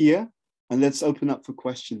stop here and let's open up for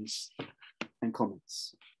questions and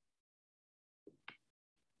comments.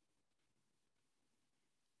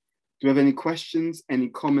 Do you have any questions, any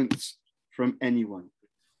comments from anyone?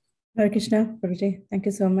 Hare Krishna, Prabhuji. Thank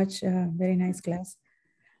you so much. Very nice class.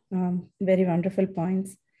 Very wonderful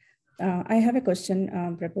points. I have a question,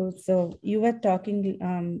 Prabhu. So you were talking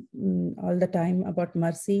all the time about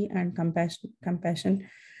mercy and compassion.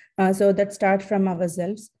 So that starts from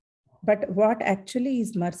ourselves. But what actually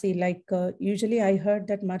is mercy? Like usually I heard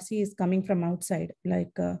that mercy is coming from outside,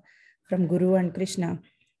 like from Guru and Krishna,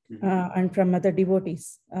 and from other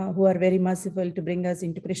devotees who are very merciful to bring us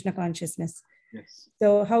into Krishna consciousness. Yes.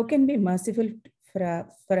 So how can we be merciful for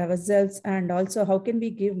ourselves, and also how can we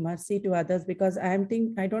give mercy to others? Because I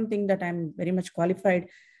don't think that I'm very much qualified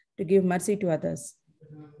to give mercy to others.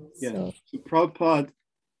 Yeah. So Prabhupada,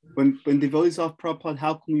 when devotees ask Prabhupada,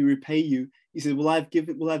 how can we repay you? He said, well, I've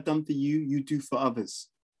done for you, you do for others.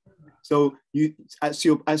 So you, as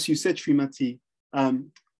you said, Srimati,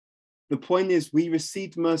 the point is we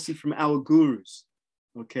received mercy from our gurus,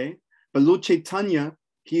 okay? But Lord Chaitanya,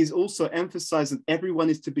 he has also emphasized that everyone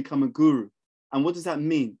is to become a guru. And what does that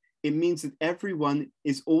mean? It means that everyone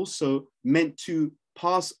is also meant to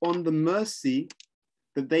pass on the mercy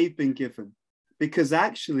that they've been given. Because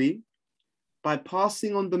actually, by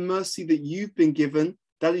passing on the mercy that you've been given,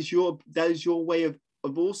 that is your way of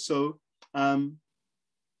also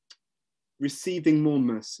receiving more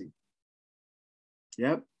mercy.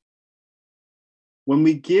 Yep. When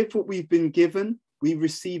we give what we've been given, we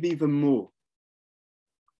receive even more.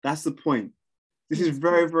 That's the point. This is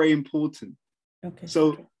very, very important. Okay.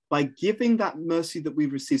 So by giving that mercy that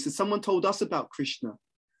we've received, so someone told us about Krishna.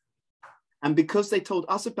 And because they told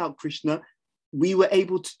us about Krishna, we were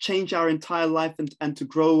able to change our entire life and to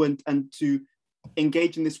grow and to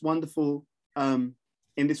engage in this wonderful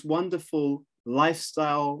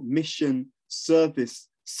lifestyle, mission, service,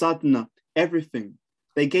 sadhana, everything.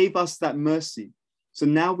 They gave us that mercy. So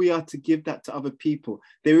now we are to give that to other people.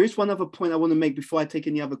 There is one other point I want to make before I take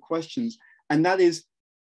any other questions, and that is,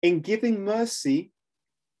 in giving mercy,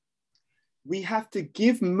 we have to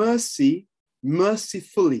give mercy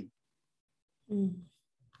mercifully.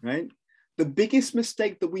 Right? The biggest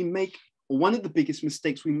mistake that we make, or one of the biggest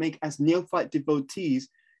mistakes we make as neophyte devotees,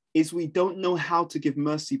 is we don't know how to give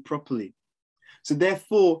mercy properly. So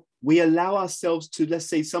therefore, we allow ourselves to, let's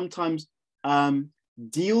say, sometimes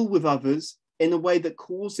deal with others in a way that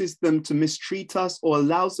causes them to mistreat us, or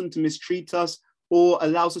allows them to mistreat us, or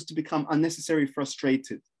allows us to become unnecessarily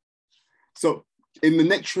frustrated. So in the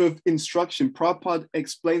Nectar of Instruction, Prabhupada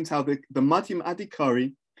explains how the Madhyam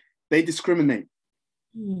Adhikari, they discriminate.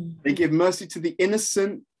 They give mercy to the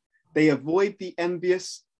innocent, they avoid the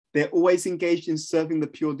envious, they're always engaged in serving the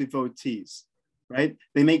pure devotees, right?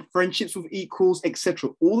 They make friendships with equals,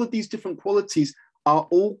 etc. All of these different qualities are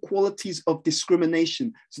all qualities of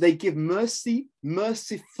discrimination. So they give mercy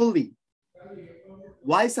mercifully.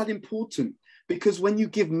 Why is that important? Because when you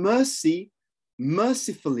give mercy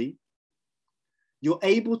mercifully, you're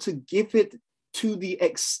able to give it to the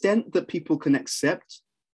extent that people can accept.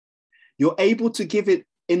 You're able to give it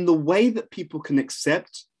in the way that people can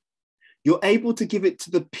accept. You're able to give it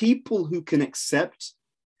to the people who can accept.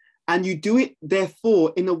 And you do it,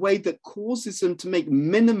 therefore, in a way that causes them to make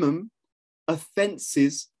minimum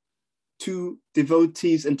offenses to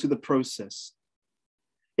devotees and to the process.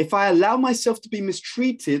 If I allow myself to be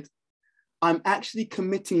mistreated, I'm actually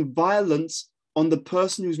committing violence on the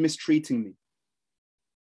person who's mistreating me.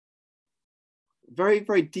 Very,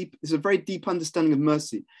 very deep. It's a very deep understanding of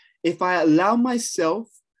mercy. If I allow myself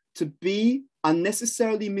to be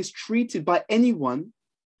unnecessarily mistreated by anyone,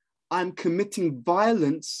 I'm committing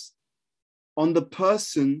violence on the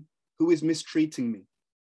person who is mistreating me.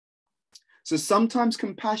 So sometimes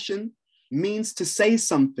compassion means to say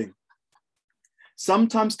something.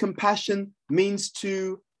 Sometimes compassion means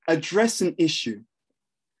to address an issue.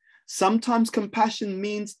 Sometimes compassion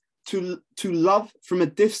means to love from a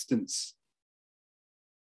distance.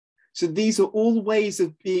 So these are all ways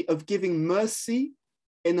of giving mercy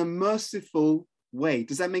in a merciful way.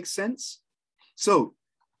 Does that make sense? So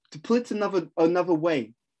to put it another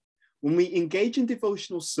way, when we engage in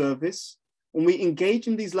devotional service, when we engage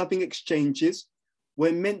in these loving exchanges,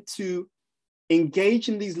 we're meant to engage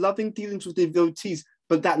in these loving dealings with devotees,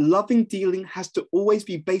 but that loving dealing has to always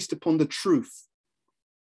be based upon the truth.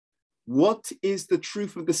 What is the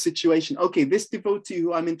truth of the situation? Okay, this devotee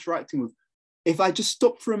who I'm interacting with, if I just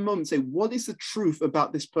stop for a moment and say, what is the truth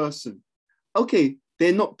about this person? Okay,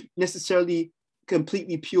 they're not necessarily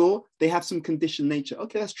completely pure. They have some conditioned nature.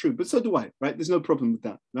 Okay, that's true, but so do I, right? There's no problem with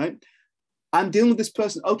that, right? I'm dealing with this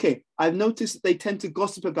person. Okay, I've noticed that they tend to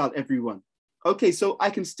gossip about everyone. Okay, so I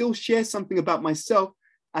can still share something about myself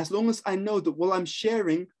as long as I know that while I'm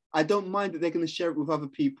sharing, I don't mind that they're going to share it with other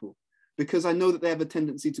people because I know that they have a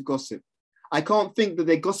tendency to gossip. I can't think that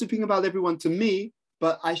they're gossiping about everyone to me,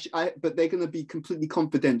 but but they're going to be completely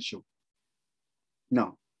confidential.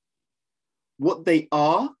 No. What they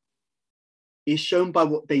are is shown by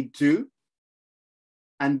what they do.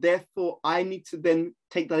 And therefore, I need to then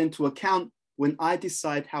take that into account when I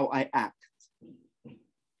decide how I act.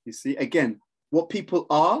 You see, again, what people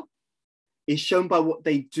are is shown by what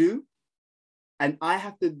they do. And I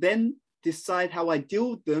have to then decide how I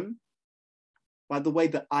deal with them by the way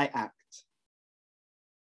that I act.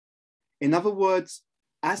 In other words,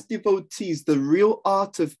 as devotees, the real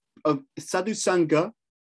art of sadhu sangha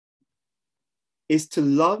is to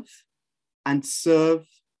love and serve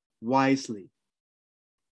wisely.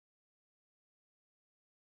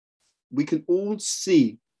 We can all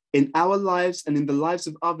see in our lives and in the lives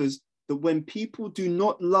of others that when people do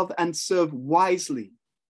not love and serve wisely,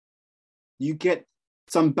 you get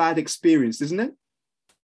some bad experience, isn't it?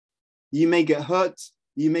 You may get hurt,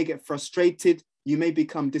 you may get frustrated, you may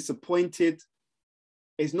become disappointed.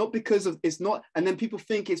 It's not because of, it's not, and then people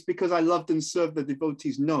think it's because I loved and served the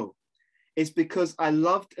devotees. No, it's because I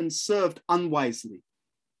loved and served unwisely.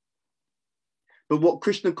 But what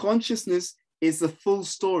Krishna consciousness is the full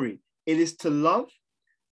story. It is to love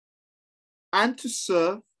and to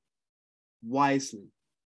serve wisely.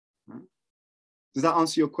 Right? Does that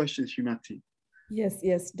answer your question, Srimati?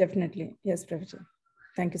 Yes, definitely. Yes, Prabhuji.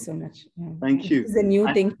 Thank you so much. Thank you. This is a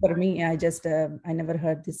new thing for me. I never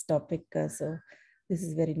heard this topic, so this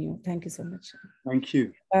is very new. Thank you so much. Thank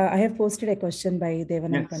you. I have posted a question by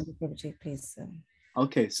Devanand Yes. Pandit, Prabhuji, please.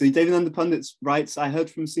 Okay, so Devananda Pandit writes, I heard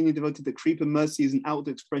from senior devotee that Kripa mercy is an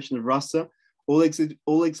outward expression of rasa. All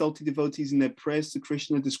exalted devotees in their prayers to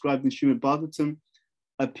Krishna described in Srimad-Bhagavatam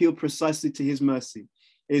appeal precisely to his mercy.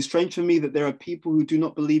 It is strange for me that there are people who do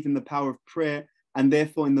not believe in the power of prayer and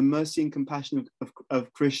therefore in the mercy and compassion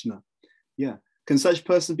of Krishna. Yeah. Can such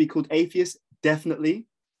persons be called atheists? Definitely.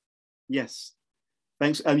 Yes.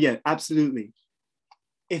 Thanks. Yeah, absolutely.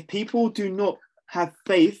 If people do not have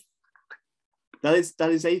faith, that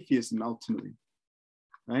is atheism ultimately,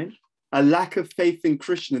 right? A lack of faith in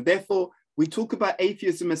Krishna. Therefore, we talk about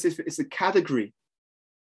atheism as if it's a category.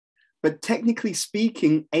 But technically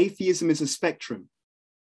speaking, atheism is a spectrum,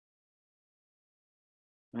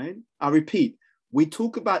 right? I'll repeat. We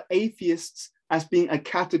talk about atheists as being a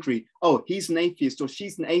category. Oh, he's an atheist or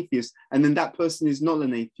she's an atheist, and then that person is not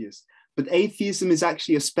an atheist. But atheism is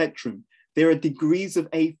actually a spectrum. There are degrees of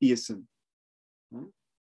atheism. Right?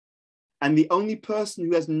 And the only person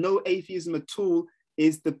who has no atheism at all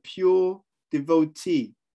is the pure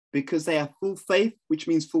devotee, because they have full faith, which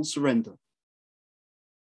means full surrender.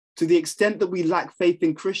 To the extent that we lack faith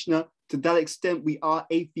in Krishna, to that extent we are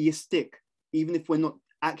atheistic, even if we're not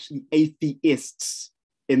actually atheists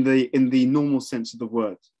in the normal sense of the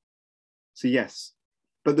word. So yes,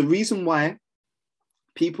 but the reason why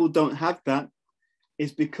people don't have that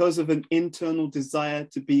is because of an internal desire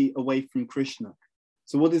to be away from Krishna.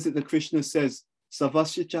 So what is it that Krishna says?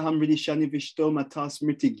 Savasya chaham ridishani vishto matas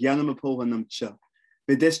mriti jnanamapohanam cha.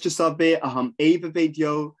 Vedescha sabe aham eva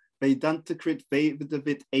vedyo vedanta krit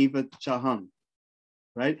vedavit eva chaham.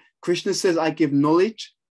 Right? Krishna says, I give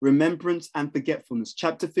knowledge, remembrance, and forgetfulness.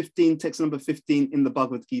 Chapter 15, text number 15 in the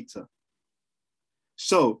Bhagavad Gita.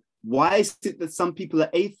 So Why is it that some people are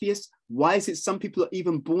atheists? Why is it some people are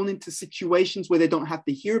even born into situations where they don't have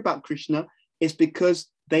to hear about Krishna? It's because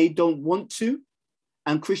they don't want to.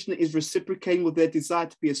 And Krishna is reciprocating with their desire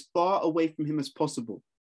to be as far away from him as possible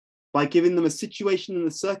by giving them a situation and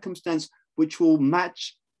a circumstance which will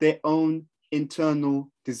match their own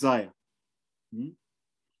internal desire.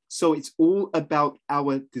 So it's all about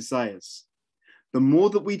our desires. The more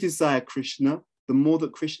that we desire Krishna, the more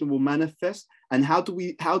that Krishna will manifest. And how do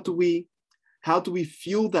we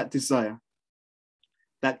fuel that desire?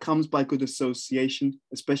 That comes by good association,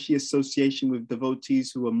 especially association with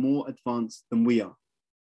devotees who are more advanced than we are.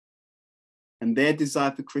 And their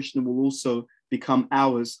desire for Krishna will also become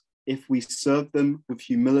ours if we serve them with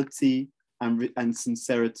humility and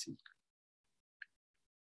sincerity.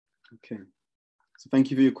 Okay. So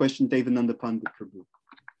thank you for your question, Devananda Pandit Prabhu.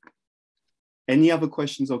 Any other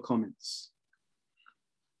questions or comments?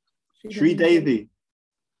 Sri Devi,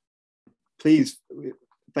 please,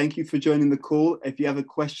 thank you for joining the call. If you have a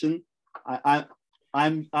question,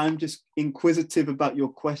 I'm just inquisitive about your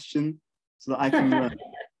question so that I can learn.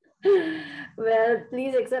 Well,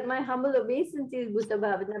 please accept my humble obeisances, Bhuta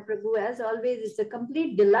Bhavana Prabhu. As always, it's a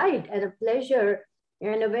complete delight and a pleasure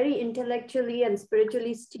and a very intellectually and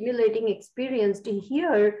spiritually stimulating experience to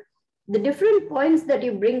hear the different points that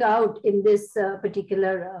you bring out in this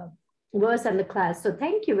particular verse and the class. So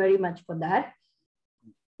thank you very much for that.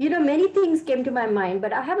 You know, many things came to my mind,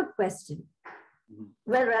 but I have a question.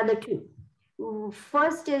 Well, rather two.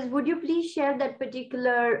 First is, would you please share that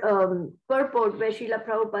particular purport where Srila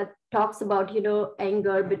Prabhupada talks about, you know,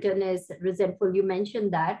 anger, bitterness, resentful? You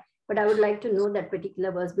mentioned that, but I would like to know that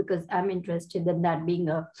particular verse because I'm interested in that being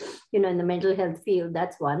a, you know, in the mental health field.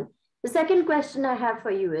 That's one. The second question I have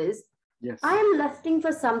for you is, yes, I am lusting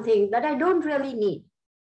for something that I don't really need.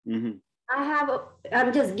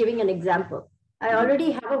 I'm just giving an example. I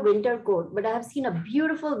already have a winter coat, but I have seen a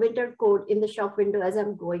beautiful winter coat in the shop window as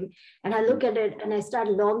I'm going. And I look at it and I start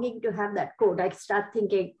longing to have that coat. I start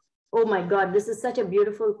thinking, oh my God, this is such a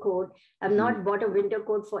beautiful coat. I've not bought a winter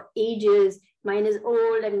coat for ages. Mine is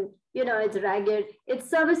old and, you know, it's ragged. It's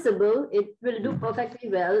serviceable. It will do perfectly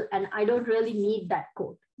well. And I don't really need that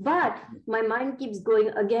coat. But my mind keeps going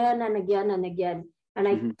again and again and again. And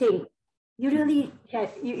I think, you really,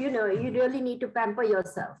 you really need to pamper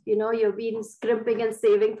yourself. You know, you've been scrimping and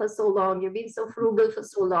saving for so long. You've been so frugal for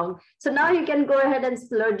so long. So now you can go ahead and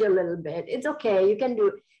splurge a little bit. It's okay. You can do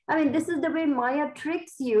it. I mean, this is the way Maya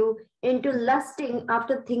tricks you into lusting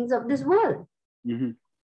after things of this world.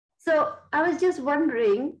 So I was just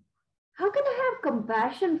wondering, how can I have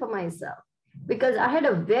compassion for myself? Because I had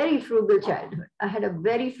a very frugal childhood. I had a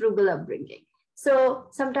very frugal upbringing. So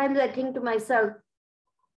sometimes I think to myself,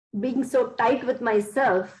 being so tight with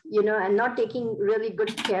myself, you know, and not taking really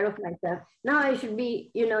good care of myself. Now I should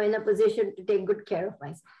be, you know, in a position to take good care of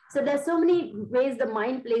myself. So there's so many ways the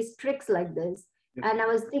mind plays tricks like this. And I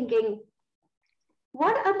was thinking,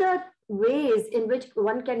 what are the ways in which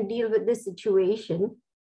one can deal with this situation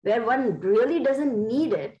where one really doesn't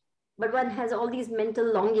need it, but one has all these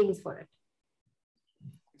mental longings for it?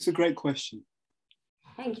 It's a great question.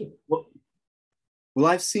 Thank you. Well,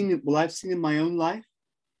 I've seen in my own life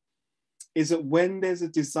is that when there's a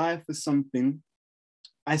desire for something,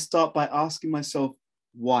 I start by asking myself,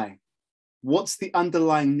 why? What's the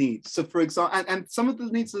underlying need? So for example, and some of the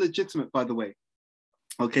needs are legitimate, by the way.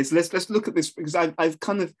 Okay, so let's look at this because I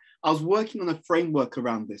was working on a framework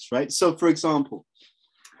around this, right? So for example,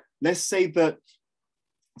 let's say that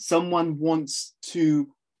someone wants to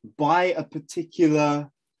buy a particular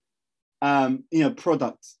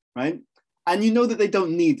product, right? And you know that they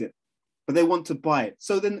don't need it, but they want to buy it.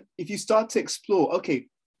 So then if you start to explore, okay,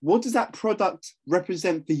 what does that product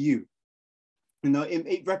represent for you? You know,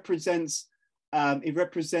 it represents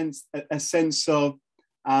a sense of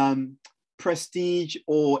prestige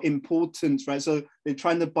or importance, right? So they're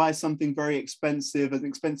trying to buy something very expensive, an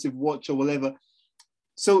expensive watch or whatever.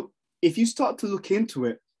 So if you start to look into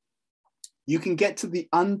it, you can get to the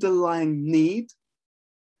underlying need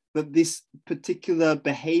that this particular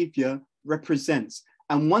behavior represents.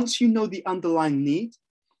 And once you know the underlying need,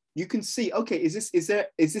 you can see, okay, is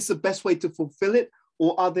this the best way to fulfill it?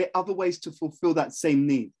 Or are there other ways to fulfill that same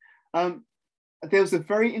need? There was a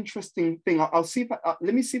very interesting thing. Let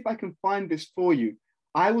me see if I can find this for you.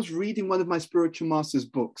 I was reading one of my spiritual master's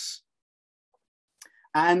books,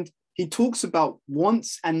 and he talks about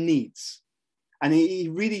wants and needs. And he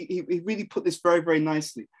really put this very, very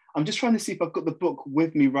nicely. I'm just trying to see if I've got the book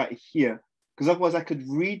with me right here, because otherwise I could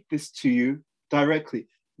read this to you directly.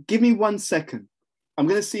 Give me 1 second. I'm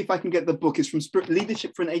going to see if I can get the book. It's from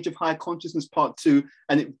Leadership for an Age of Higher Consciousness, Part 2,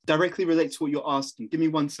 and it directly relates to what you're asking. Give me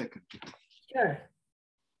 1 second. Sure.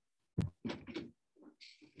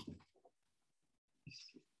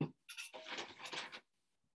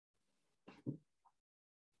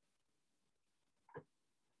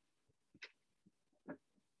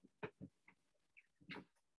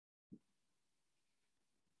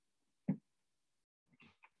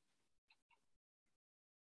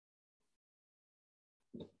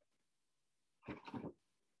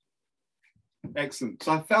 Excellent.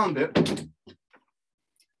 So I found it.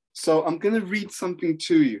 So I'm going to read something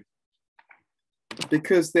to you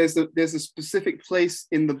because there's a specific place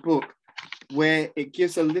in the book where it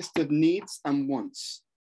gives a list of needs and wants.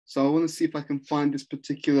 So I want to see if I can find this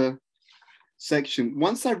particular section.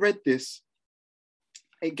 Once I read this,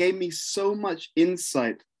 it gave me so much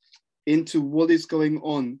insight into what is going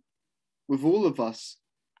on with all of us,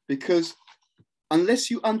 because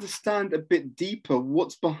unless you understand a bit deeper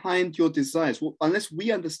what's behind your desires, unless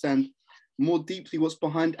we understand more deeply what's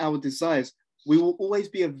behind our desires, we will always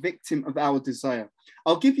be a victim of our desire.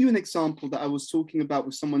 I'll give you an example that I was talking about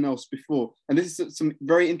with someone else before, and this is some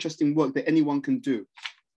very interesting work that anyone can do.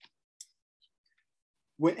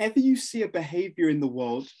 Whenever you see a behavior in the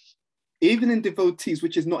world, even in devotees,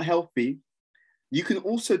 which is not healthy, you can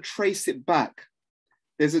also trace it back.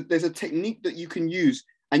 There's a technique that you can use,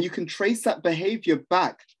 and you can trace that behavior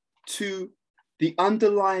back to the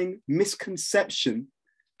underlying misconception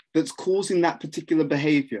that's causing that particular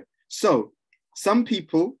behavior. So some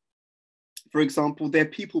people, for example, they're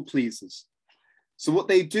people pleasers. So what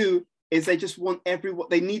they do is they just want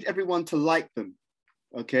they need everyone to like them,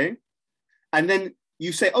 okay? And then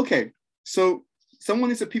you say, okay, so someone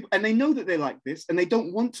is a people, and they know that they're like this, and they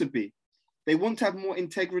don't want to be. They want to have more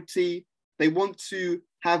integrity. They want to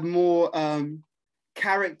have more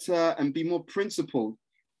character and be more principled,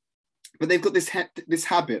 but they've got this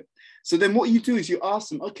habit. So then what you do is you ask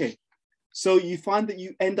them, okay, so you find that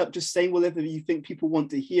you end up just saying whatever you think people want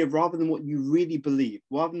to hear rather than what you really believe,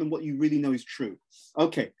 rather than what you really know is true.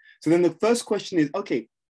 Okay, so then the first question is, okay,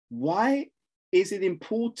 why is it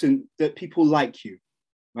important that people like you,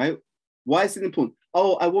 right? Why is it important?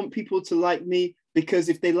 Oh, I want people to like me because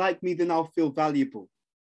if they like me, then I'll feel valuable.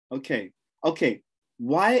 Okay.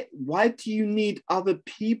 Why do you need other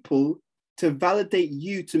people to validate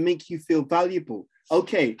you to make you feel valuable?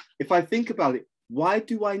 Okay, if I think about it, why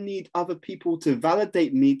do I need other people to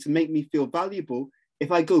validate me to make me feel valuable?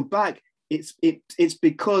 If I go back, it's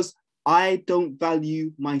because I don't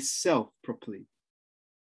value myself properly.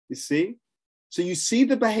 You see? So you see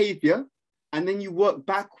the behavior, and then you work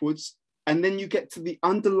backwards, and then you get to the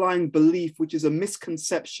underlying belief, which is a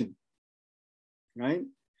misconception, right?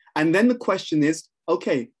 And then the question is,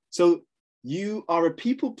 okay, so you are a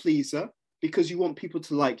people pleaser because you want people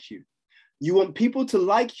to like you. You want people to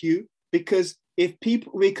like you because you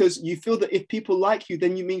feel that if people like you,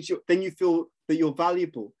 then you feel that you're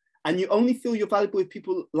valuable. And you only feel you're valuable if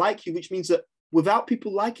people like you, which means that without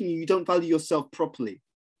people liking you, you don't value yourself properly,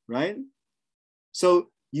 right? So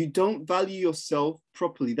you don't value yourself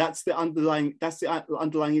properly. That's the underlying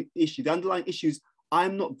issue. The underlying issue is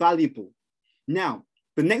I'm not valuable. Now,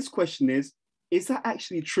 the next question is that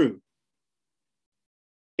actually true?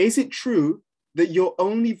 Is it true that you're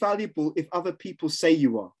only valuable if other people say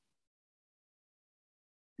you are?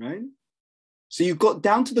 Right? So you got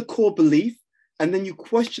down to the core belief, and then you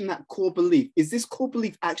question that core belief. Is this core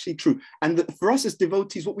belief actually true? And for us as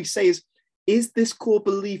devotees, what we say is this core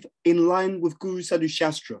belief in line with Guru Sadhu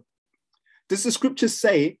Shastra? Does the scripture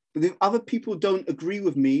say that if other people don't agree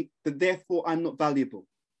with me, that therefore I'm not valuable?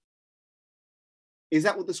 Is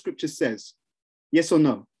that what the scripture says? Yes or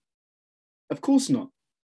no? Of course not.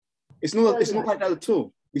 It's not like that at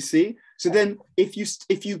all. You see? So then if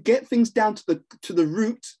you get things down to the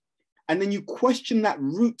root, and then you question that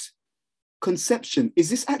root conception, is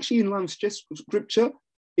this actually in line with scripture?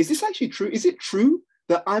 Is this actually true? Is it true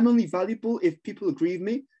that I'm only valuable if people agree with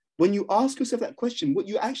me? When you ask yourself that question, what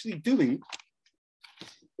you're actually doing,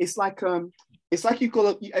 it's like you've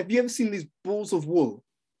got have you ever seen these balls of wool,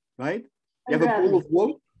 right? You have a ball of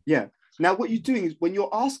wool? Yeah. Now what you're doing is when you're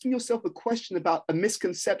asking yourself a question about a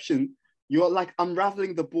misconception, you're like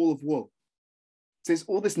unraveling the ball of wool. So there's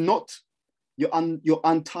all this knot, you're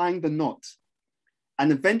untying the knot.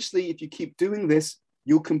 And eventually, if you keep doing this,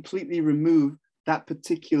 you'll completely remove that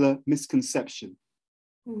particular misconception.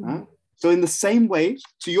 Mm-hmm. So in the same way,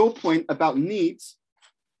 to your point about needs,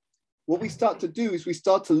 what we start to do is we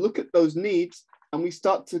start to look at those needs and we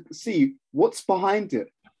start to see what's behind it.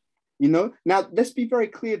 You know, now let's be very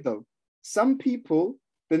clear though. Some people,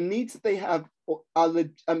 the needs that they have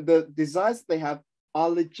the desires that they have are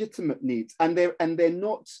legitimate needs, and they're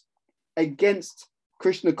not against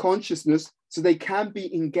Krishna consciousness, so they can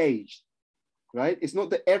be engaged, right? It's not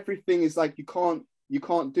that everything is like you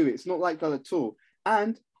can't do it. It's not like that at all.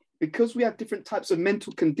 And because we have different types of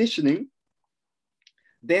mental conditioning,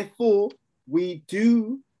 therefore we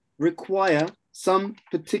do require some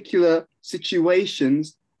particular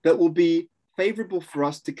situations that will be favorable for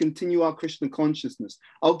us to continue our Krishna consciousness.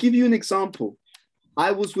 I'll give you an example.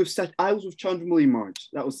 I was with Candramauli Maharaj.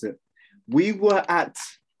 That was it. We were at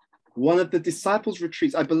one of the disciples'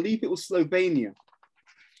 retreats. I believe it was Slovenia.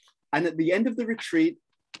 And at the end of the retreat,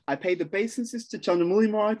 I paid the obeisances to Candramauli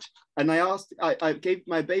Maharaj, and I gave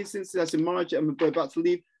my obeisances. I said, Maharaj, I'm about to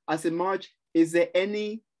leave. I said, Maharaj, is there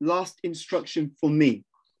any last instruction for me?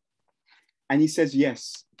 And he says,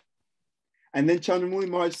 yes. And then Candramauli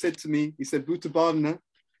Maharaj said to me, he said, Bhuta Bhavana,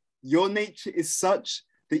 your nature is such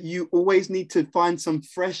that you always need to find some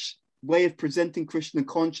fresh way of presenting Krishna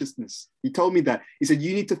consciousness. He told me that. He said,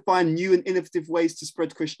 you need to find new and innovative ways to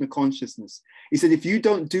spread Krishna consciousness. He said, if you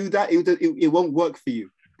don't do that, it won't work for you,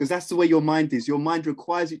 because that's the way your mind is. Your mind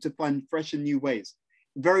requires you to find fresh and new ways.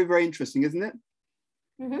 Very, very interesting, isn't it?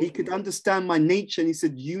 Mm-hmm. He could understand my nature, and he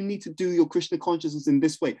said, you need to do your Krishna consciousness in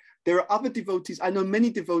this way. There are other devotees. I know many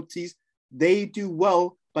devotees, they do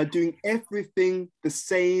well by doing everything the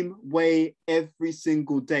same way every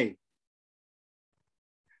single day.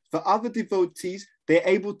 For other devotees, they're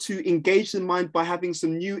able to engage the mind by having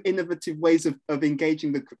some new innovative ways of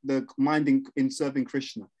engaging the mind in serving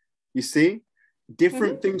Krishna. You see?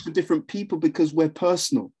 Different things for different people, because we're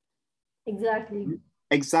personal. Exactly.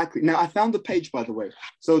 Exactly. Now, I found the page, by the way.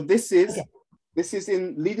 So this is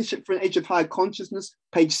in Leadership for an Age of Higher Consciousness,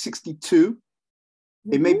 page 62.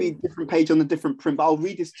 It may be a different page on a different print, but I'll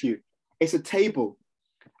read this to you. It's a table.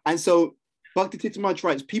 And so Bhakti Maharaj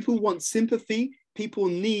writes, people want sympathy, people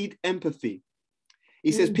need empathy.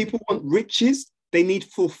 He says, people want riches, they need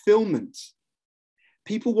fulfillment.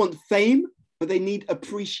 People want fame, but they need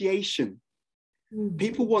appreciation.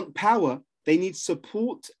 People want power, they need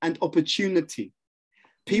support and opportunity.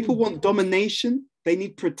 People want domination, they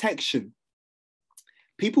need protection.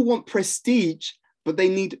 People want prestige, but they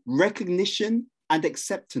need recognition and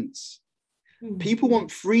acceptance. People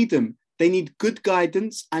want freedom, they need good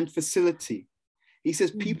guidance and facility. He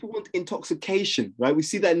says people want intoxication, right? We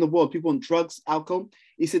see that in the world. People want drugs, alcohol.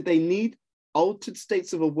 He said they need altered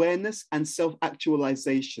states of awareness and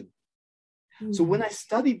self-actualization. So when I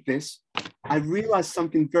studied this, I realized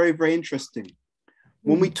something very, very interesting.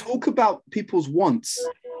 When we talk about people's wants,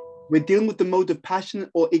 we're dealing with the mode of passion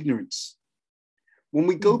or ignorance. When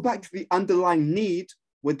we go back to the underlying need,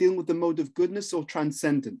 we're dealing with the mode of goodness or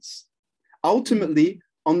transcendence. Ultimately,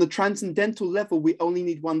 on the transcendental level, we only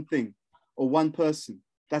need one thing or one person.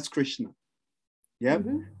 That's Krishna. Yeah.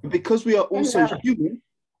 Because we are also human,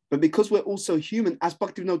 as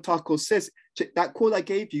Bhaktivinoda Thakur says, that quote I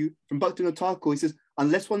gave you from Bhaktivinoda Thakur, he says,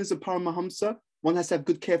 unless one is a Paramahamsa, one has to have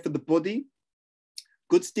good care for the body,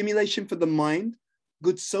 good stimulation for the mind,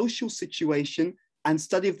 good social situation, and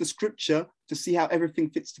study of the scripture to see how everything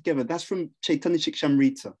fits together. That's from Chaitanya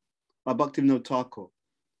Shikshamrita by Bhaktivinoda Thakur.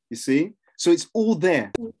 You see? So it's all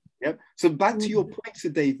there. Yep. So back to your point,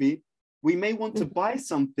 Sudevi, we may want to buy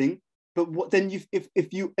something, but what then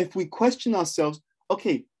if we question ourselves,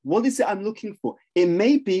 okay, what is it I'm looking for? It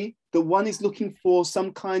may be that one is looking for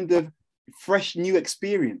some kind of fresh new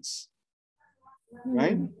experience,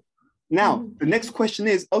 right? Now, the next question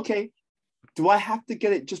is, okay, do I have to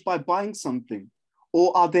get it just by buying something?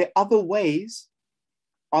 Or are there other ways?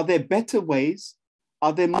 Are there better ways?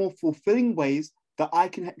 Are there more fulfilling ways that I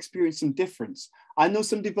can experience some difference? I know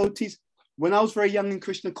some devotees, when I was very young in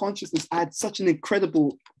Krishna consciousness, I had such an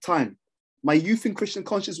incredible time. My youth in Krishna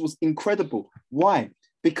consciousness was incredible. Why?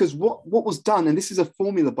 Because what was done, and this is a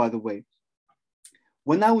formula, by the way,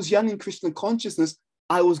 when I was young in Krishna consciousness,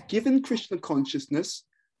 I was given Krishna consciousness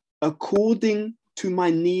according to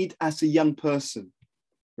my need as a young person,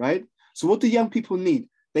 right? So what do young people need?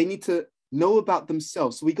 They need to know about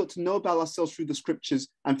themselves. So we got to know about ourselves through the scriptures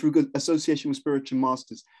and through good association with spiritual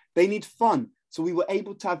masters. They need fun. So we were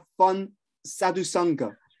able to have fun sadhu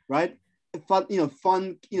sangha, right? Fun in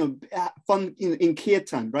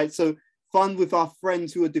kirtan, right? So fun with our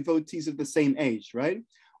friends who are devotees of the same age, right?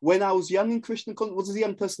 When I was young in Krishna, what does a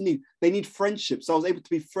young person need? They need friendship. So I was able to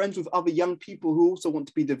be friends with other young people who also want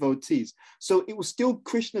to be devotees. So it was still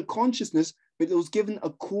Krishna consciousness, but it was given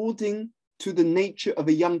according to the nature of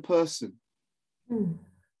a young person.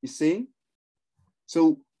 You see?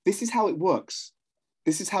 So this is how it works.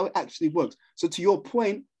 This is how it actually works. So to your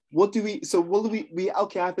point,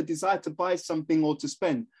 okay, I have a desire to buy something or to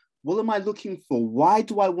spend. What am I looking for? Why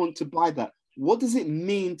do I want to buy that? what does it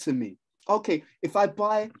mean to me? Okay, if I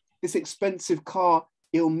buy this expensive car,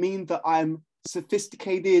 it'll mean that I'm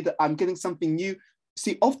sophisticated, I'm getting something new.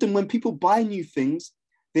 See, often when people buy new things,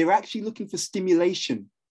 they're actually looking for stimulation,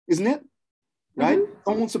 isn't it? Right? Mm-hmm.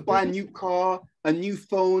 Someone wants to buy a new car, a new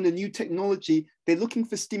phone, a new technology. They're looking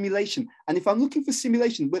for stimulation. And if I'm looking for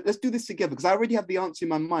stimulation, but let's do this together because I already have the answer in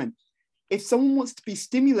my mind. If someone wants to be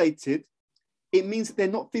stimulated, it means that they're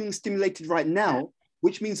not feeling stimulated right now,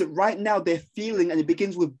 which means that right now they're feeling, and it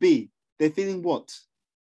begins with B. They're feeling what?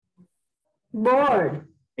 Bored.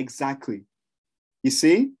 Exactly. You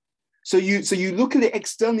see? So you look at it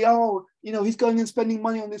externally. Oh, he's going and spending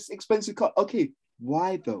money on this expensive car. Okay,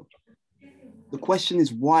 why though? The question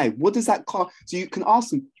is why? What does that car? So you can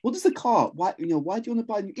ask them, what does the car? Why do you want to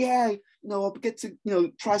buy? Yeah, I'll get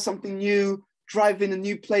to try something new, drive in a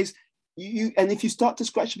new place. And if you start to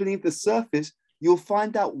scratch beneath the surface, you'll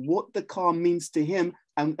find out what the car means to him,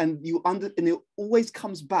 and it always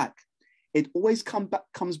comes back. It always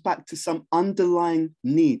comes back to some underlying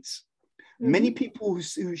needs. Mm-hmm. Many people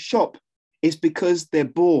who shop is because they're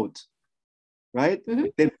bored, right? Mm-hmm.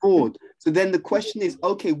 They're bored. So then the question is,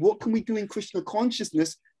 okay, what can we do in Krishna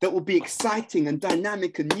consciousness that will be exciting and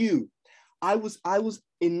dynamic and new? I was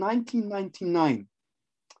in 1999.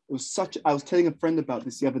 I was telling a friend about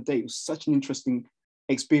this the other day. It was such an interesting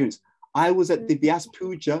experience. I was at the Vyas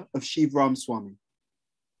Puja of Shiv Ram Swami,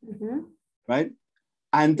 mm-hmm. right?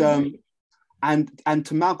 And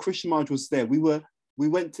Tamal Krishna Maharaj was there. We were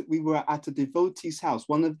at a devotee's house.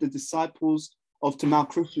 One of the disciples of Tamal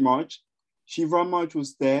Krishna Maharaj, Shiv Ram Maharaj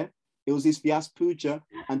was there. It was his Vyas Puja,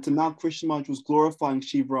 and Tamal Krishna Maharaj was glorifying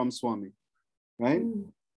Shiv Ram Swami, right?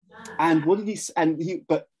 Mm. And what did he?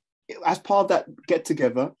 But as part of that get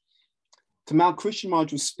together, Tamal Krishna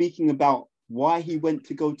Maharaj was speaking about why he went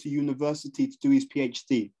to go to university to do his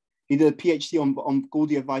PhD. He did a PhD on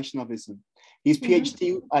Gaudiya Vaishnavism. His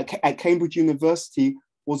PhD at Cambridge University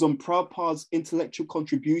was on Prabhupada's intellectual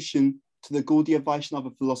contribution to the Gaudiya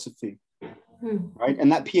Vaishnava philosophy, right?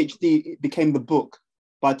 And that PhD became the book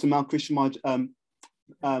by Tamal Krishna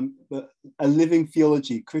Maharaj, A Living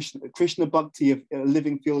Theology, Krishna Bhakti of A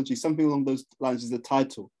Living Theology, something along those lines is the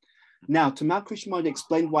title. Now, Tamal Krishna Maharaj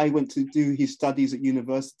explained why he went to do his studies at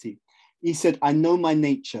university. He said, I know my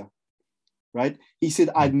nature, right? He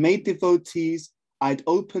said, I'd made devotees, I'd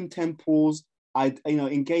opened temples, I'd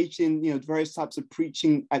engaged in various types of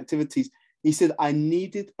preaching activities. He said, I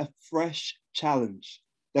needed a fresh challenge.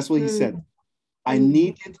 That's what he said. I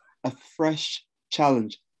needed a fresh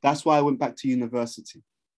challenge. That's why I went back to university.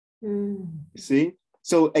 You see?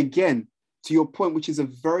 So again, to your point, which is a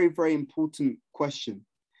very, very important question.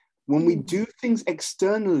 When we do things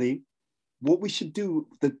externally, what we should do,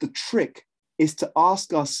 the trick is to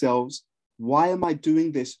ask ourselves, why am I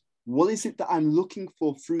doing this? What is it that I'm looking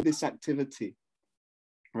for through this activity?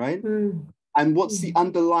 Right? And what's the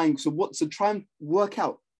underlying? So try and work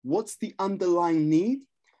out what's the underlying need.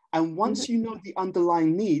 And once you know the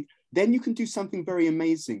underlying need, then you can do something very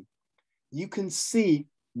amazing. You can see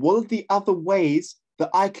what are the other ways that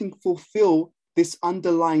I can fulfill this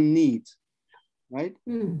underlying need. Right?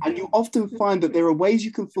 And you often find that there are ways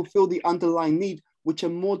you can fulfill the underlying need, which are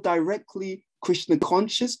more directly Krishna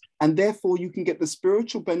conscious, and therefore you can get the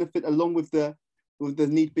spiritual benefit along with the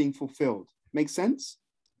need being fulfilled. Make sense?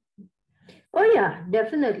 Oh yeah,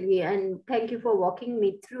 definitely. And thank you for walking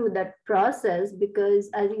me through that process, because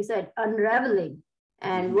as you said, unraveling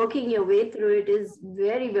and working your way through it is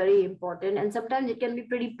very, very important. And sometimes it can be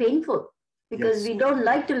pretty painful, because we don't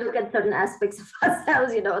like to look at certain aspects of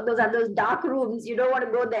ourselves. Those are those dark rooms. You don't want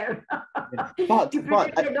to go there. But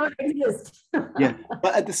they don't exist.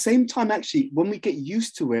 But at the same time, actually, when we get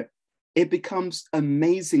used to it, it becomes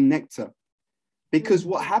amazing nectar. Because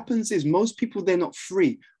what happens is most people, they're not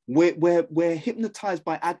free. We're hypnotized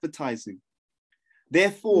by advertising.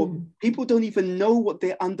 Therefore, people don't even know what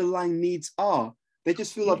their underlying needs are. They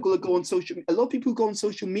just feel I've got to go on social media. A lot of people go on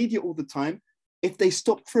social media all the time. If they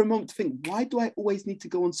stop for a moment to think, why do I always need to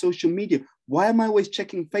go on social media? Why am I always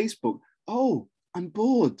checking Facebook? Oh, I'm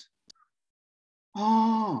bored.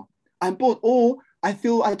 I'm bored. Or I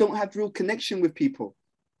feel I don't have real connection with people.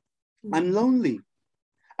 I'm lonely.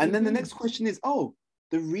 And then the next question is,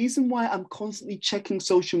 the reason why I'm constantly checking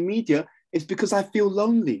social media is because I feel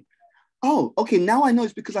lonely. Oh, okay, now I know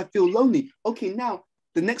it's because I feel lonely. Okay, now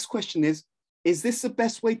the next question is this the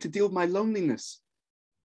best way to deal with my loneliness?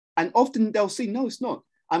 And often they'll say, no, it's not.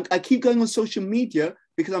 I keep going on social media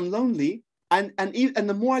because I'm lonely. And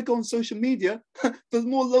the more I go on social media, the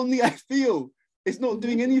more lonely I feel. It's not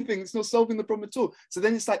doing anything. It's not solving the problem at all. So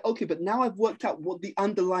then it's like, okay, but now I've worked out what the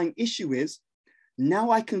underlying issue is.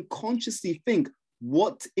 Now I can consciously think,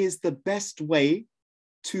 what is the best way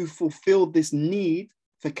to fulfill this need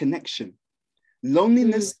for connection?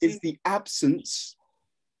 Loneliness is the absence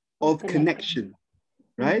of connection,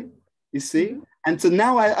 right? You see? And so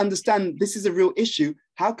now I understand this is a real issue.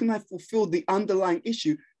 How can I fulfill the underlying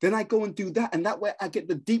issue? Then I go and do that. And that way I get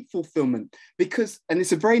the deep fulfillment. Because, and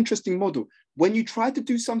it's a very interesting model. When you try to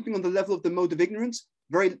do something on the level of the mode of ignorance,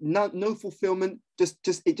 no fulfillment,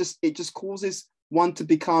 it just causes one to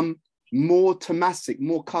become more tamasic,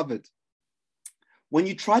 more covered. When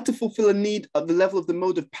you try to fulfill a need at the level of the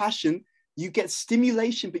mode of passion, you get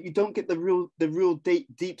stimulation, but you don't get the real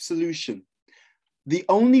deep solution. The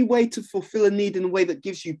only way to fulfill a need in a way that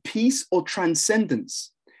gives you peace or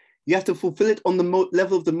transcendence, you have to fulfill it on the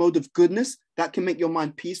level of the mode of goodness that can make your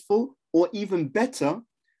mind peaceful, or even better,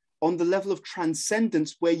 on the level of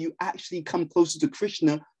transcendence where you actually come closer to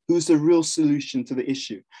Krishna, who's the real solution to the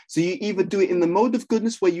issue. So you either do it in the mode of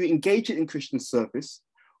goodness where you engage it in Krishna's service,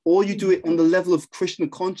 or you do it on the level of Krishna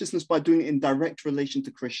consciousness by doing it in direct relation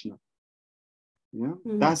to Krishna. Yeah,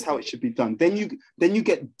 that's how it should be done. Then you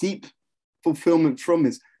get deep fulfillment from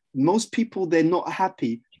this. Most people, they're not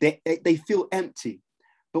happy. They feel empty.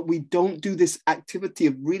 But we don't do this activity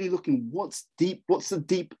of really looking what's the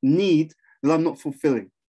deep need that I'm not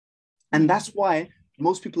fulfilling. And that's why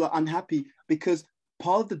most people are unhappy, because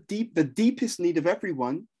part of the deepest need of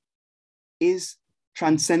everyone is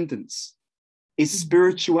transcendence, is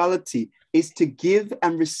spirituality, is to give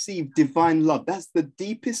and receive divine love. That's the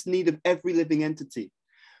deepest need of every living entity.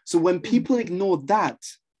 So when people ignore that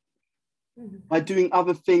by doing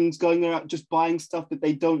other things, going around just buying stuff that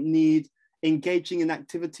they don't need, engaging in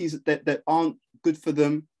activities that aren't good for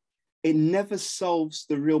them, it never solves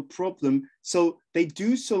the real problem. So they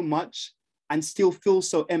do so much and still feel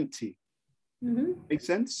so empty. Make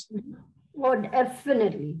sense? Oh,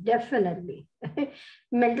 definitely.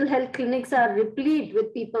 Mental health clinics are replete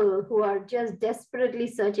with people who are just desperately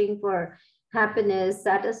searching for happiness,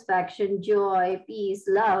 satisfaction, joy, peace,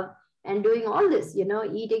 love, and doing all this,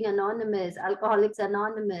 Eating Anonymous, Alcoholics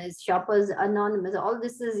Anonymous, Shoppers Anonymous. All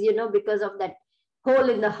this is, because of that hole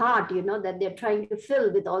in the heart, that they're trying to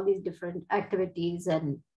fill with all these different activities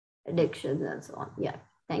and addictions and so on. Yeah.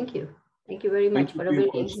 Thank you. Thank you very much for a very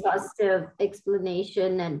exhaustive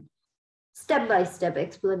explanation and step-by-step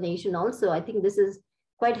explanation. Also, I think this is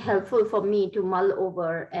quite helpful for me to mull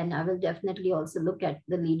over, and I will definitely also look at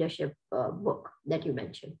the leadership book that you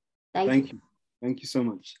mentioned. Thank you. Thank you so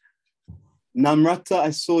much. Namrata,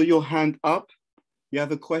 I saw your hand up. You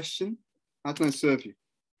have a question? How can I serve you?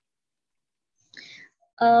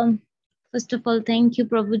 First of all, thank you,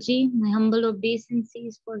 Prabhuji. My humble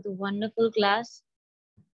obeisances for the wonderful class.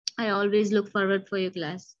 I always look forward for your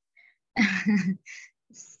class.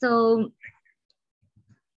 So,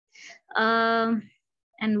 and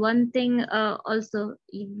one thing also,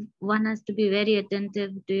 one has to be very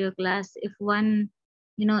attentive to your class. If one,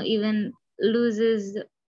 even loses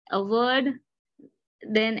a word,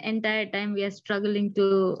 then entire time we are struggling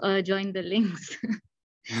to join the links.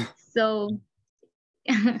 So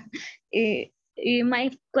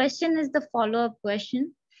my question is the follow-up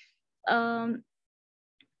question.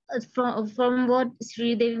 From what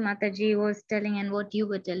Sri Devi Mataji was telling and what you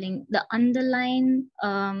were telling, the underlying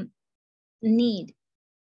need.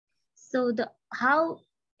 So how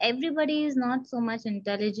everybody is not so much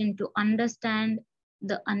intelligent to understand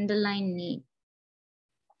the underlying need.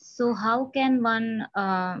 So how can one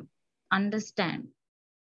understand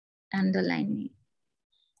underlying need?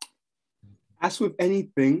 As with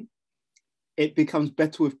anything, it becomes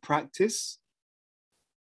better with practice.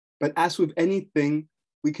 But as with anything,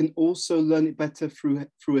 we can also learn it better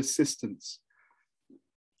through assistance.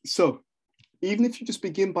 So even if you just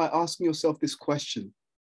begin by asking yourself this question,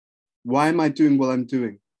 why am I doing what I'm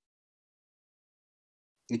doing?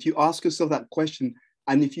 If you ask yourself that question,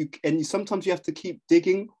 and sometimes you have to keep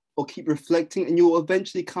digging or keep reflecting, and you will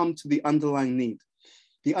eventually come to the underlying need.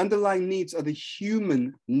 The underlying needs are the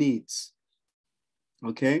human needs.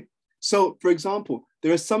 Okay? So, for example,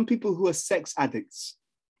 there are some people who are sex addicts.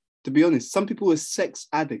 To be honest, some people are sex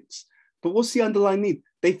addicts. But what's the underlying need?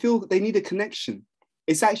 They feel they need a connection.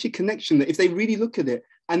 It's actually connection that if they really look at it,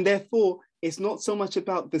 and therefore it's not so much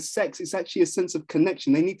about the sex, it's actually a sense of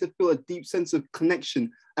connection. They need to feel a deep sense of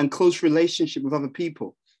connection and close relationship with other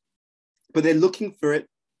people. But they're looking for it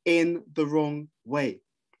in the wrong way.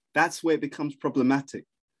 That's where it becomes problematic,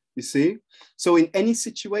 you see? So in any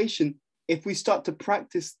situation, if we start to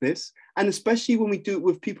practice this, and especially when we do it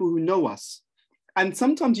with people who know us, and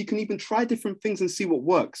sometimes you can even try different things and see what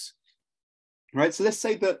works, right? So let's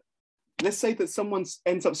say that someone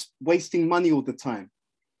ends up wasting money all the time.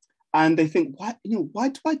 And they think, why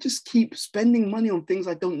do I just keep spending money on things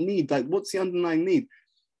I don't need? Like, what's the underlying need?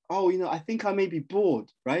 Oh, I think I may be bored,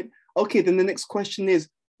 right? Okay, then the next question is,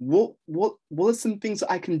 what are some things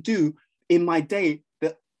that I can do in my day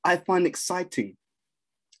that I find exciting?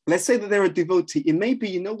 Let's say that they're a devotee. It may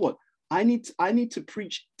be, I need to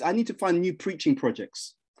preach. I need to find new preaching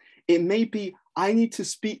projects. It may be I need to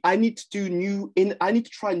speak. I need to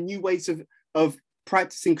try new ways of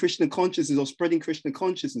practicing Krishna consciousness or spreading Krishna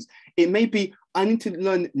consciousness. It may be I need to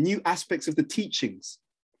learn new aspects of the teachings,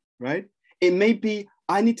 right? It may be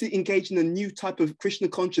I need to engage in a new type of Krishna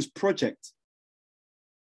conscious project.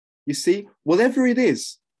 You see, whatever it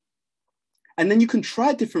is. And then you can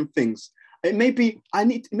try different things. It may be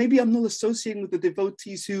maybe I'm not associating with the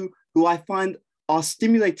devotees who I find are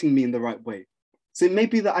stimulating me in the right way. So it may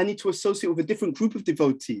be that I need to associate with a different group of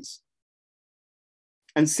devotees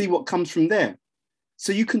and see what comes from there.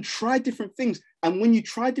 So you can try different things. And when you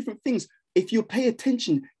try different things, if you pay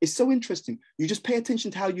attention, it's so interesting. You just pay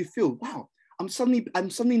attention to how you feel. Wow, I'm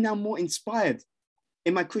suddenly now more inspired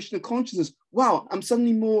in my Krishna consciousness. Wow, I'm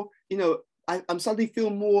suddenly more, I'm suddenly feel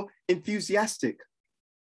more enthusiastic.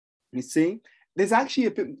 You see, there's actually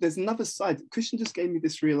there's another side. Krishna just gave me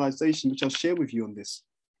this realization, which I'll share with you on this.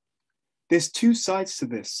 There's two sides to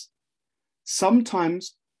this.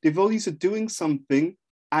 Sometimes devotees are doing something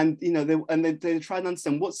and, they try to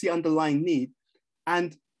understand what's the underlying need.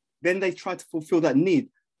 And then they try to fulfill that need.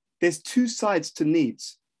 There's two sides to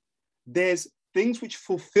needs. There's things which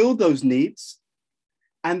fulfill those needs,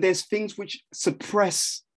 and there's things which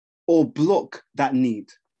suppress or block that need.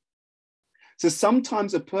 So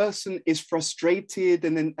sometimes a person is frustrated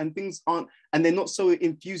and things aren't, and they're not so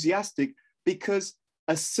enthusiastic because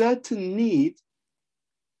a certain need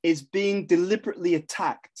is being deliberately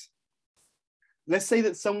attacked. Let's say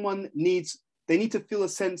that someone they need to feel a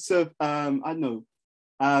sense of,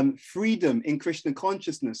 freedom in Krishna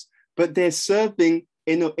consciousness, but they're serving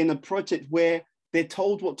in a project where they're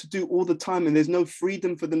told what to do all the time, and there's no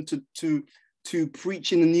freedom for them to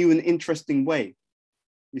preach in a new and interesting way.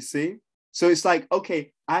 You see? So it's like,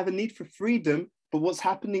 okay, I have a need for freedom, but what's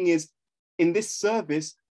happening is in this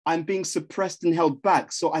service, I'm being suppressed and held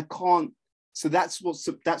back. So I can't, so that's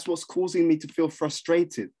what's causing me to feel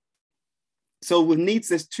frustrated. So with needs,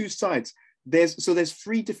 there's two sides. There's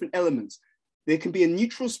three different elements. There can be a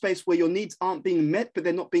neutral space where your needs aren't being met, but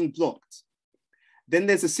they're not being blocked. Then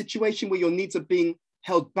there's a situation where your needs are being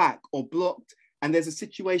held back or blocked. And there's a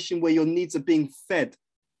situation where your needs are being fed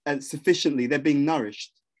sufficiently, they're being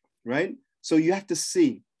nourished, right? So you have to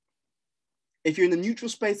see. If you're in a neutral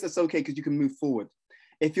space, that's okay because you can move forward.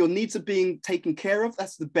 If your needs are being taken care of,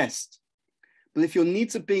 that's the best. But if your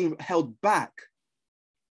needs are being held back,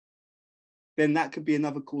 then that could be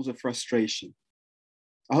another cause of frustration.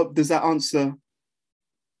 I hope, does that answer,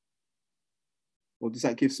 or does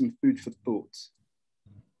that give some food for thought?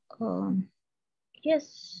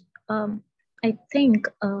 Yes, I think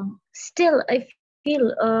still I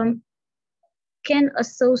feel can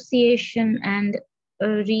association and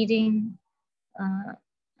reading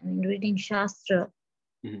Shastra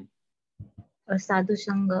or Sadhu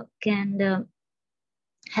Sangha can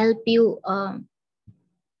help you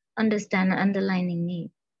understand the underlying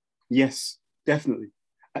need? Yes, definitely.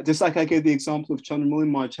 Just like I gave the example of Candramauli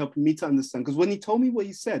Maharaj helping me to understand, because when he told me what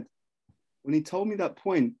he said, when he told me that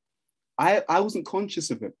point, I wasn't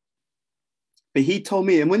conscious of it. But he told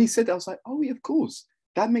me, and when he said that, I was like, oh, yeah, of course.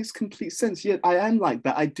 That makes complete sense. Yeah, I am like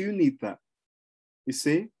that. I do need that. You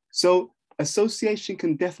see? So association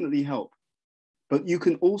can definitely help. But you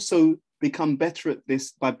can also become better at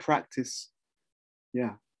this by practice.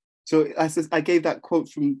 Yeah. So I gave that quote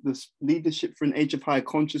from the Leadership for an Age of Higher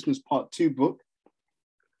Consciousness Part 2 book.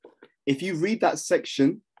 If you read that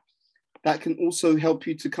section, that can also help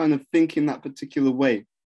you to kind of think in that particular way.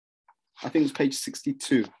 I think it's page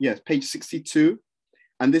 62. Yes, page 62.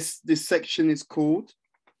 And this section is called,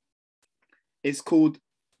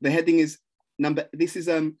 the heading is this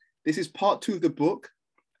is part 2 of the book,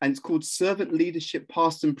 and it's called Servant Leadership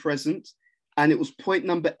Past and Present. And it was point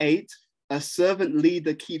number 8. A servant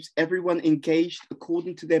leader keeps everyone engaged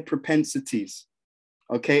according to their propensities.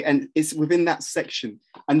 Okay, and it's within that section.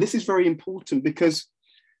 And this is very important because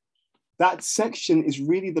that section is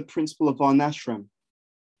really the principle of Varnashram.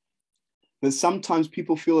 That sometimes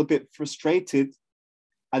people feel a bit frustrated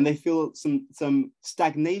and they feel some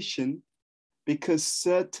stagnation because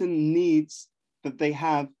certain needs that they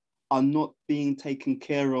have are not being taken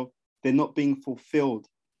care of. They're not being fulfilled.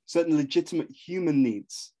 Certain legitimate human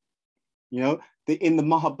needs. You know, in the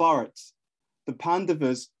Mahabharata, the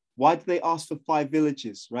Pandavas, why did they ask for 5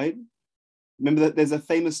 villages, right? Remember that there's a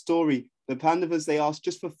famous story The Pandavas, they asked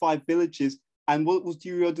just for 5 villages. And what was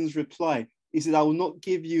Duryodhana's reply? He said, I will not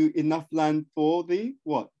give you enough land for the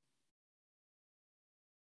what?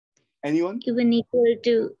 Anyone? Even equal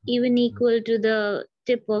to the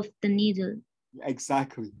tip of the needle.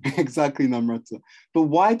 Exactly, exactly, Namrata. But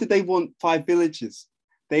why did they want 5 villages?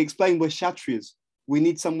 They explained we're Kshatriyas. We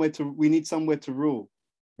need somewhere to rule,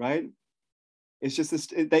 right? It's just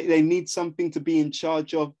they need something to be in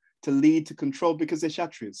charge of, to lead, to control, because they're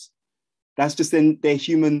Kshatriyas. That's just their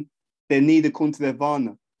need according to their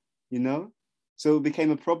Varna, you know? So it became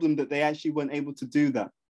a problem that they actually weren't able to do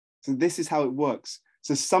that. So this is how it works.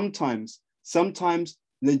 So sometimes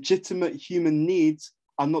legitimate human needs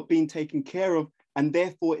are not being taken care of, and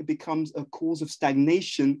therefore it becomes a cause of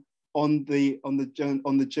stagnation on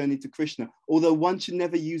the journey to Krishna. Although one should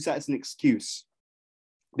never use that as an excuse,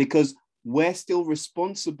 because we're still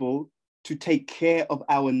responsible to take care of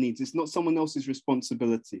our needs. It's not someone else's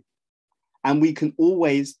responsibility. And we can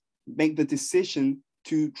always make the decision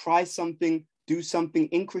to try something, do something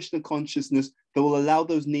in Krishna consciousness that will allow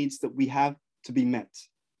those needs that we have to be met.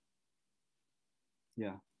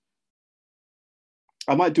 Yeah.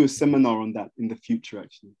 I might do a seminar on that in the future,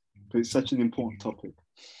 actually, because it's such an important topic.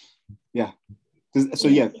 Yeah. So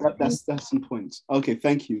yeah, that's some points. Okay,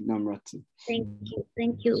 thank you, Namrata.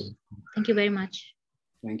 Thank you very much.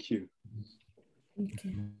 Thank you.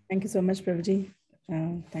 Okay. Thank you so much, Prabhuji.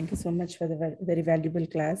 Thank you so much for the very valuable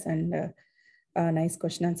class and a nice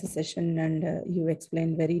question answer session, and you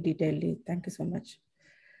explained very detailedly. Thank you so much.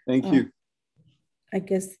 Thank you. I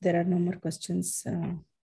guess there are no more questions.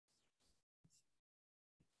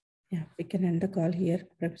 Yeah, we can end the call here,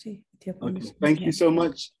 Prabhuji. With your permission. Okay. Thank you so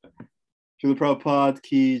much. Srila Prabhupada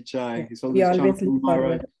ki jai. Yeah. We always look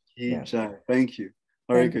forward. Ki jai. Thank you.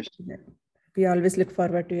 Hare Krishna. We always look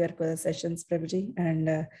forward to your sessions, Prabhuji,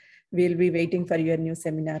 and we'll be waiting for your new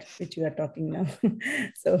seminar, which you are talking now.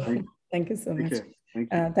 So thank you so much.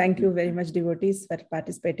 Thank you very much, devotees, for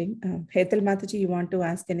participating. Hetal Mataji, you want to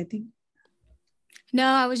ask anything? No,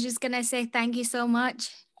 I was just going to say thank you so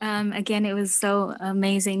much. Again, it was so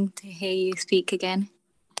amazing to hear you speak again.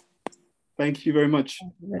 Thank you very much.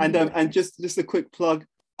 And just a quick plug,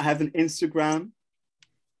 I have an Instagram.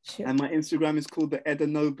 Sure. And my Instagram is called the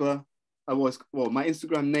Edanoba. My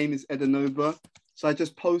Instagram name is Edanoba. So I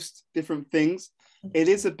just post different things.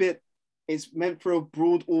 It's meant for a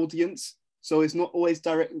broad audience. So it's not always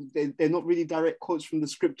direct. They're not really direct quotes from the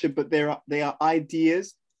scripture, but they are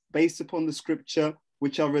ideas based upon the scripture,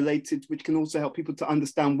 which are related, which can also help people to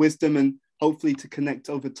understand wisdom and hopefully to connect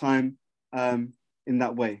over time in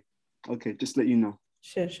that way. Okay, just let you know.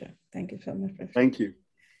 Sure. Thank you so much. Thank you.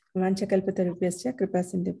 Vanchakalpatarubhyascha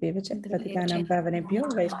kripasindhubhyevacha patitanam pavanebhyo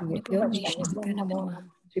vaishnavebhyo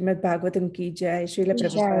Srimad-Bhagavatam ki jai, Srila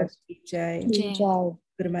Prabhupada ki jai,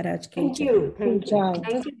 Guru Maharaj ki jai. Thank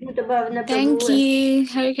you, Bhuta Bhavana. Thank you.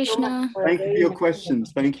 Hare Krishna. Thank you for your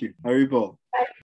questions. Thank you. Haribol.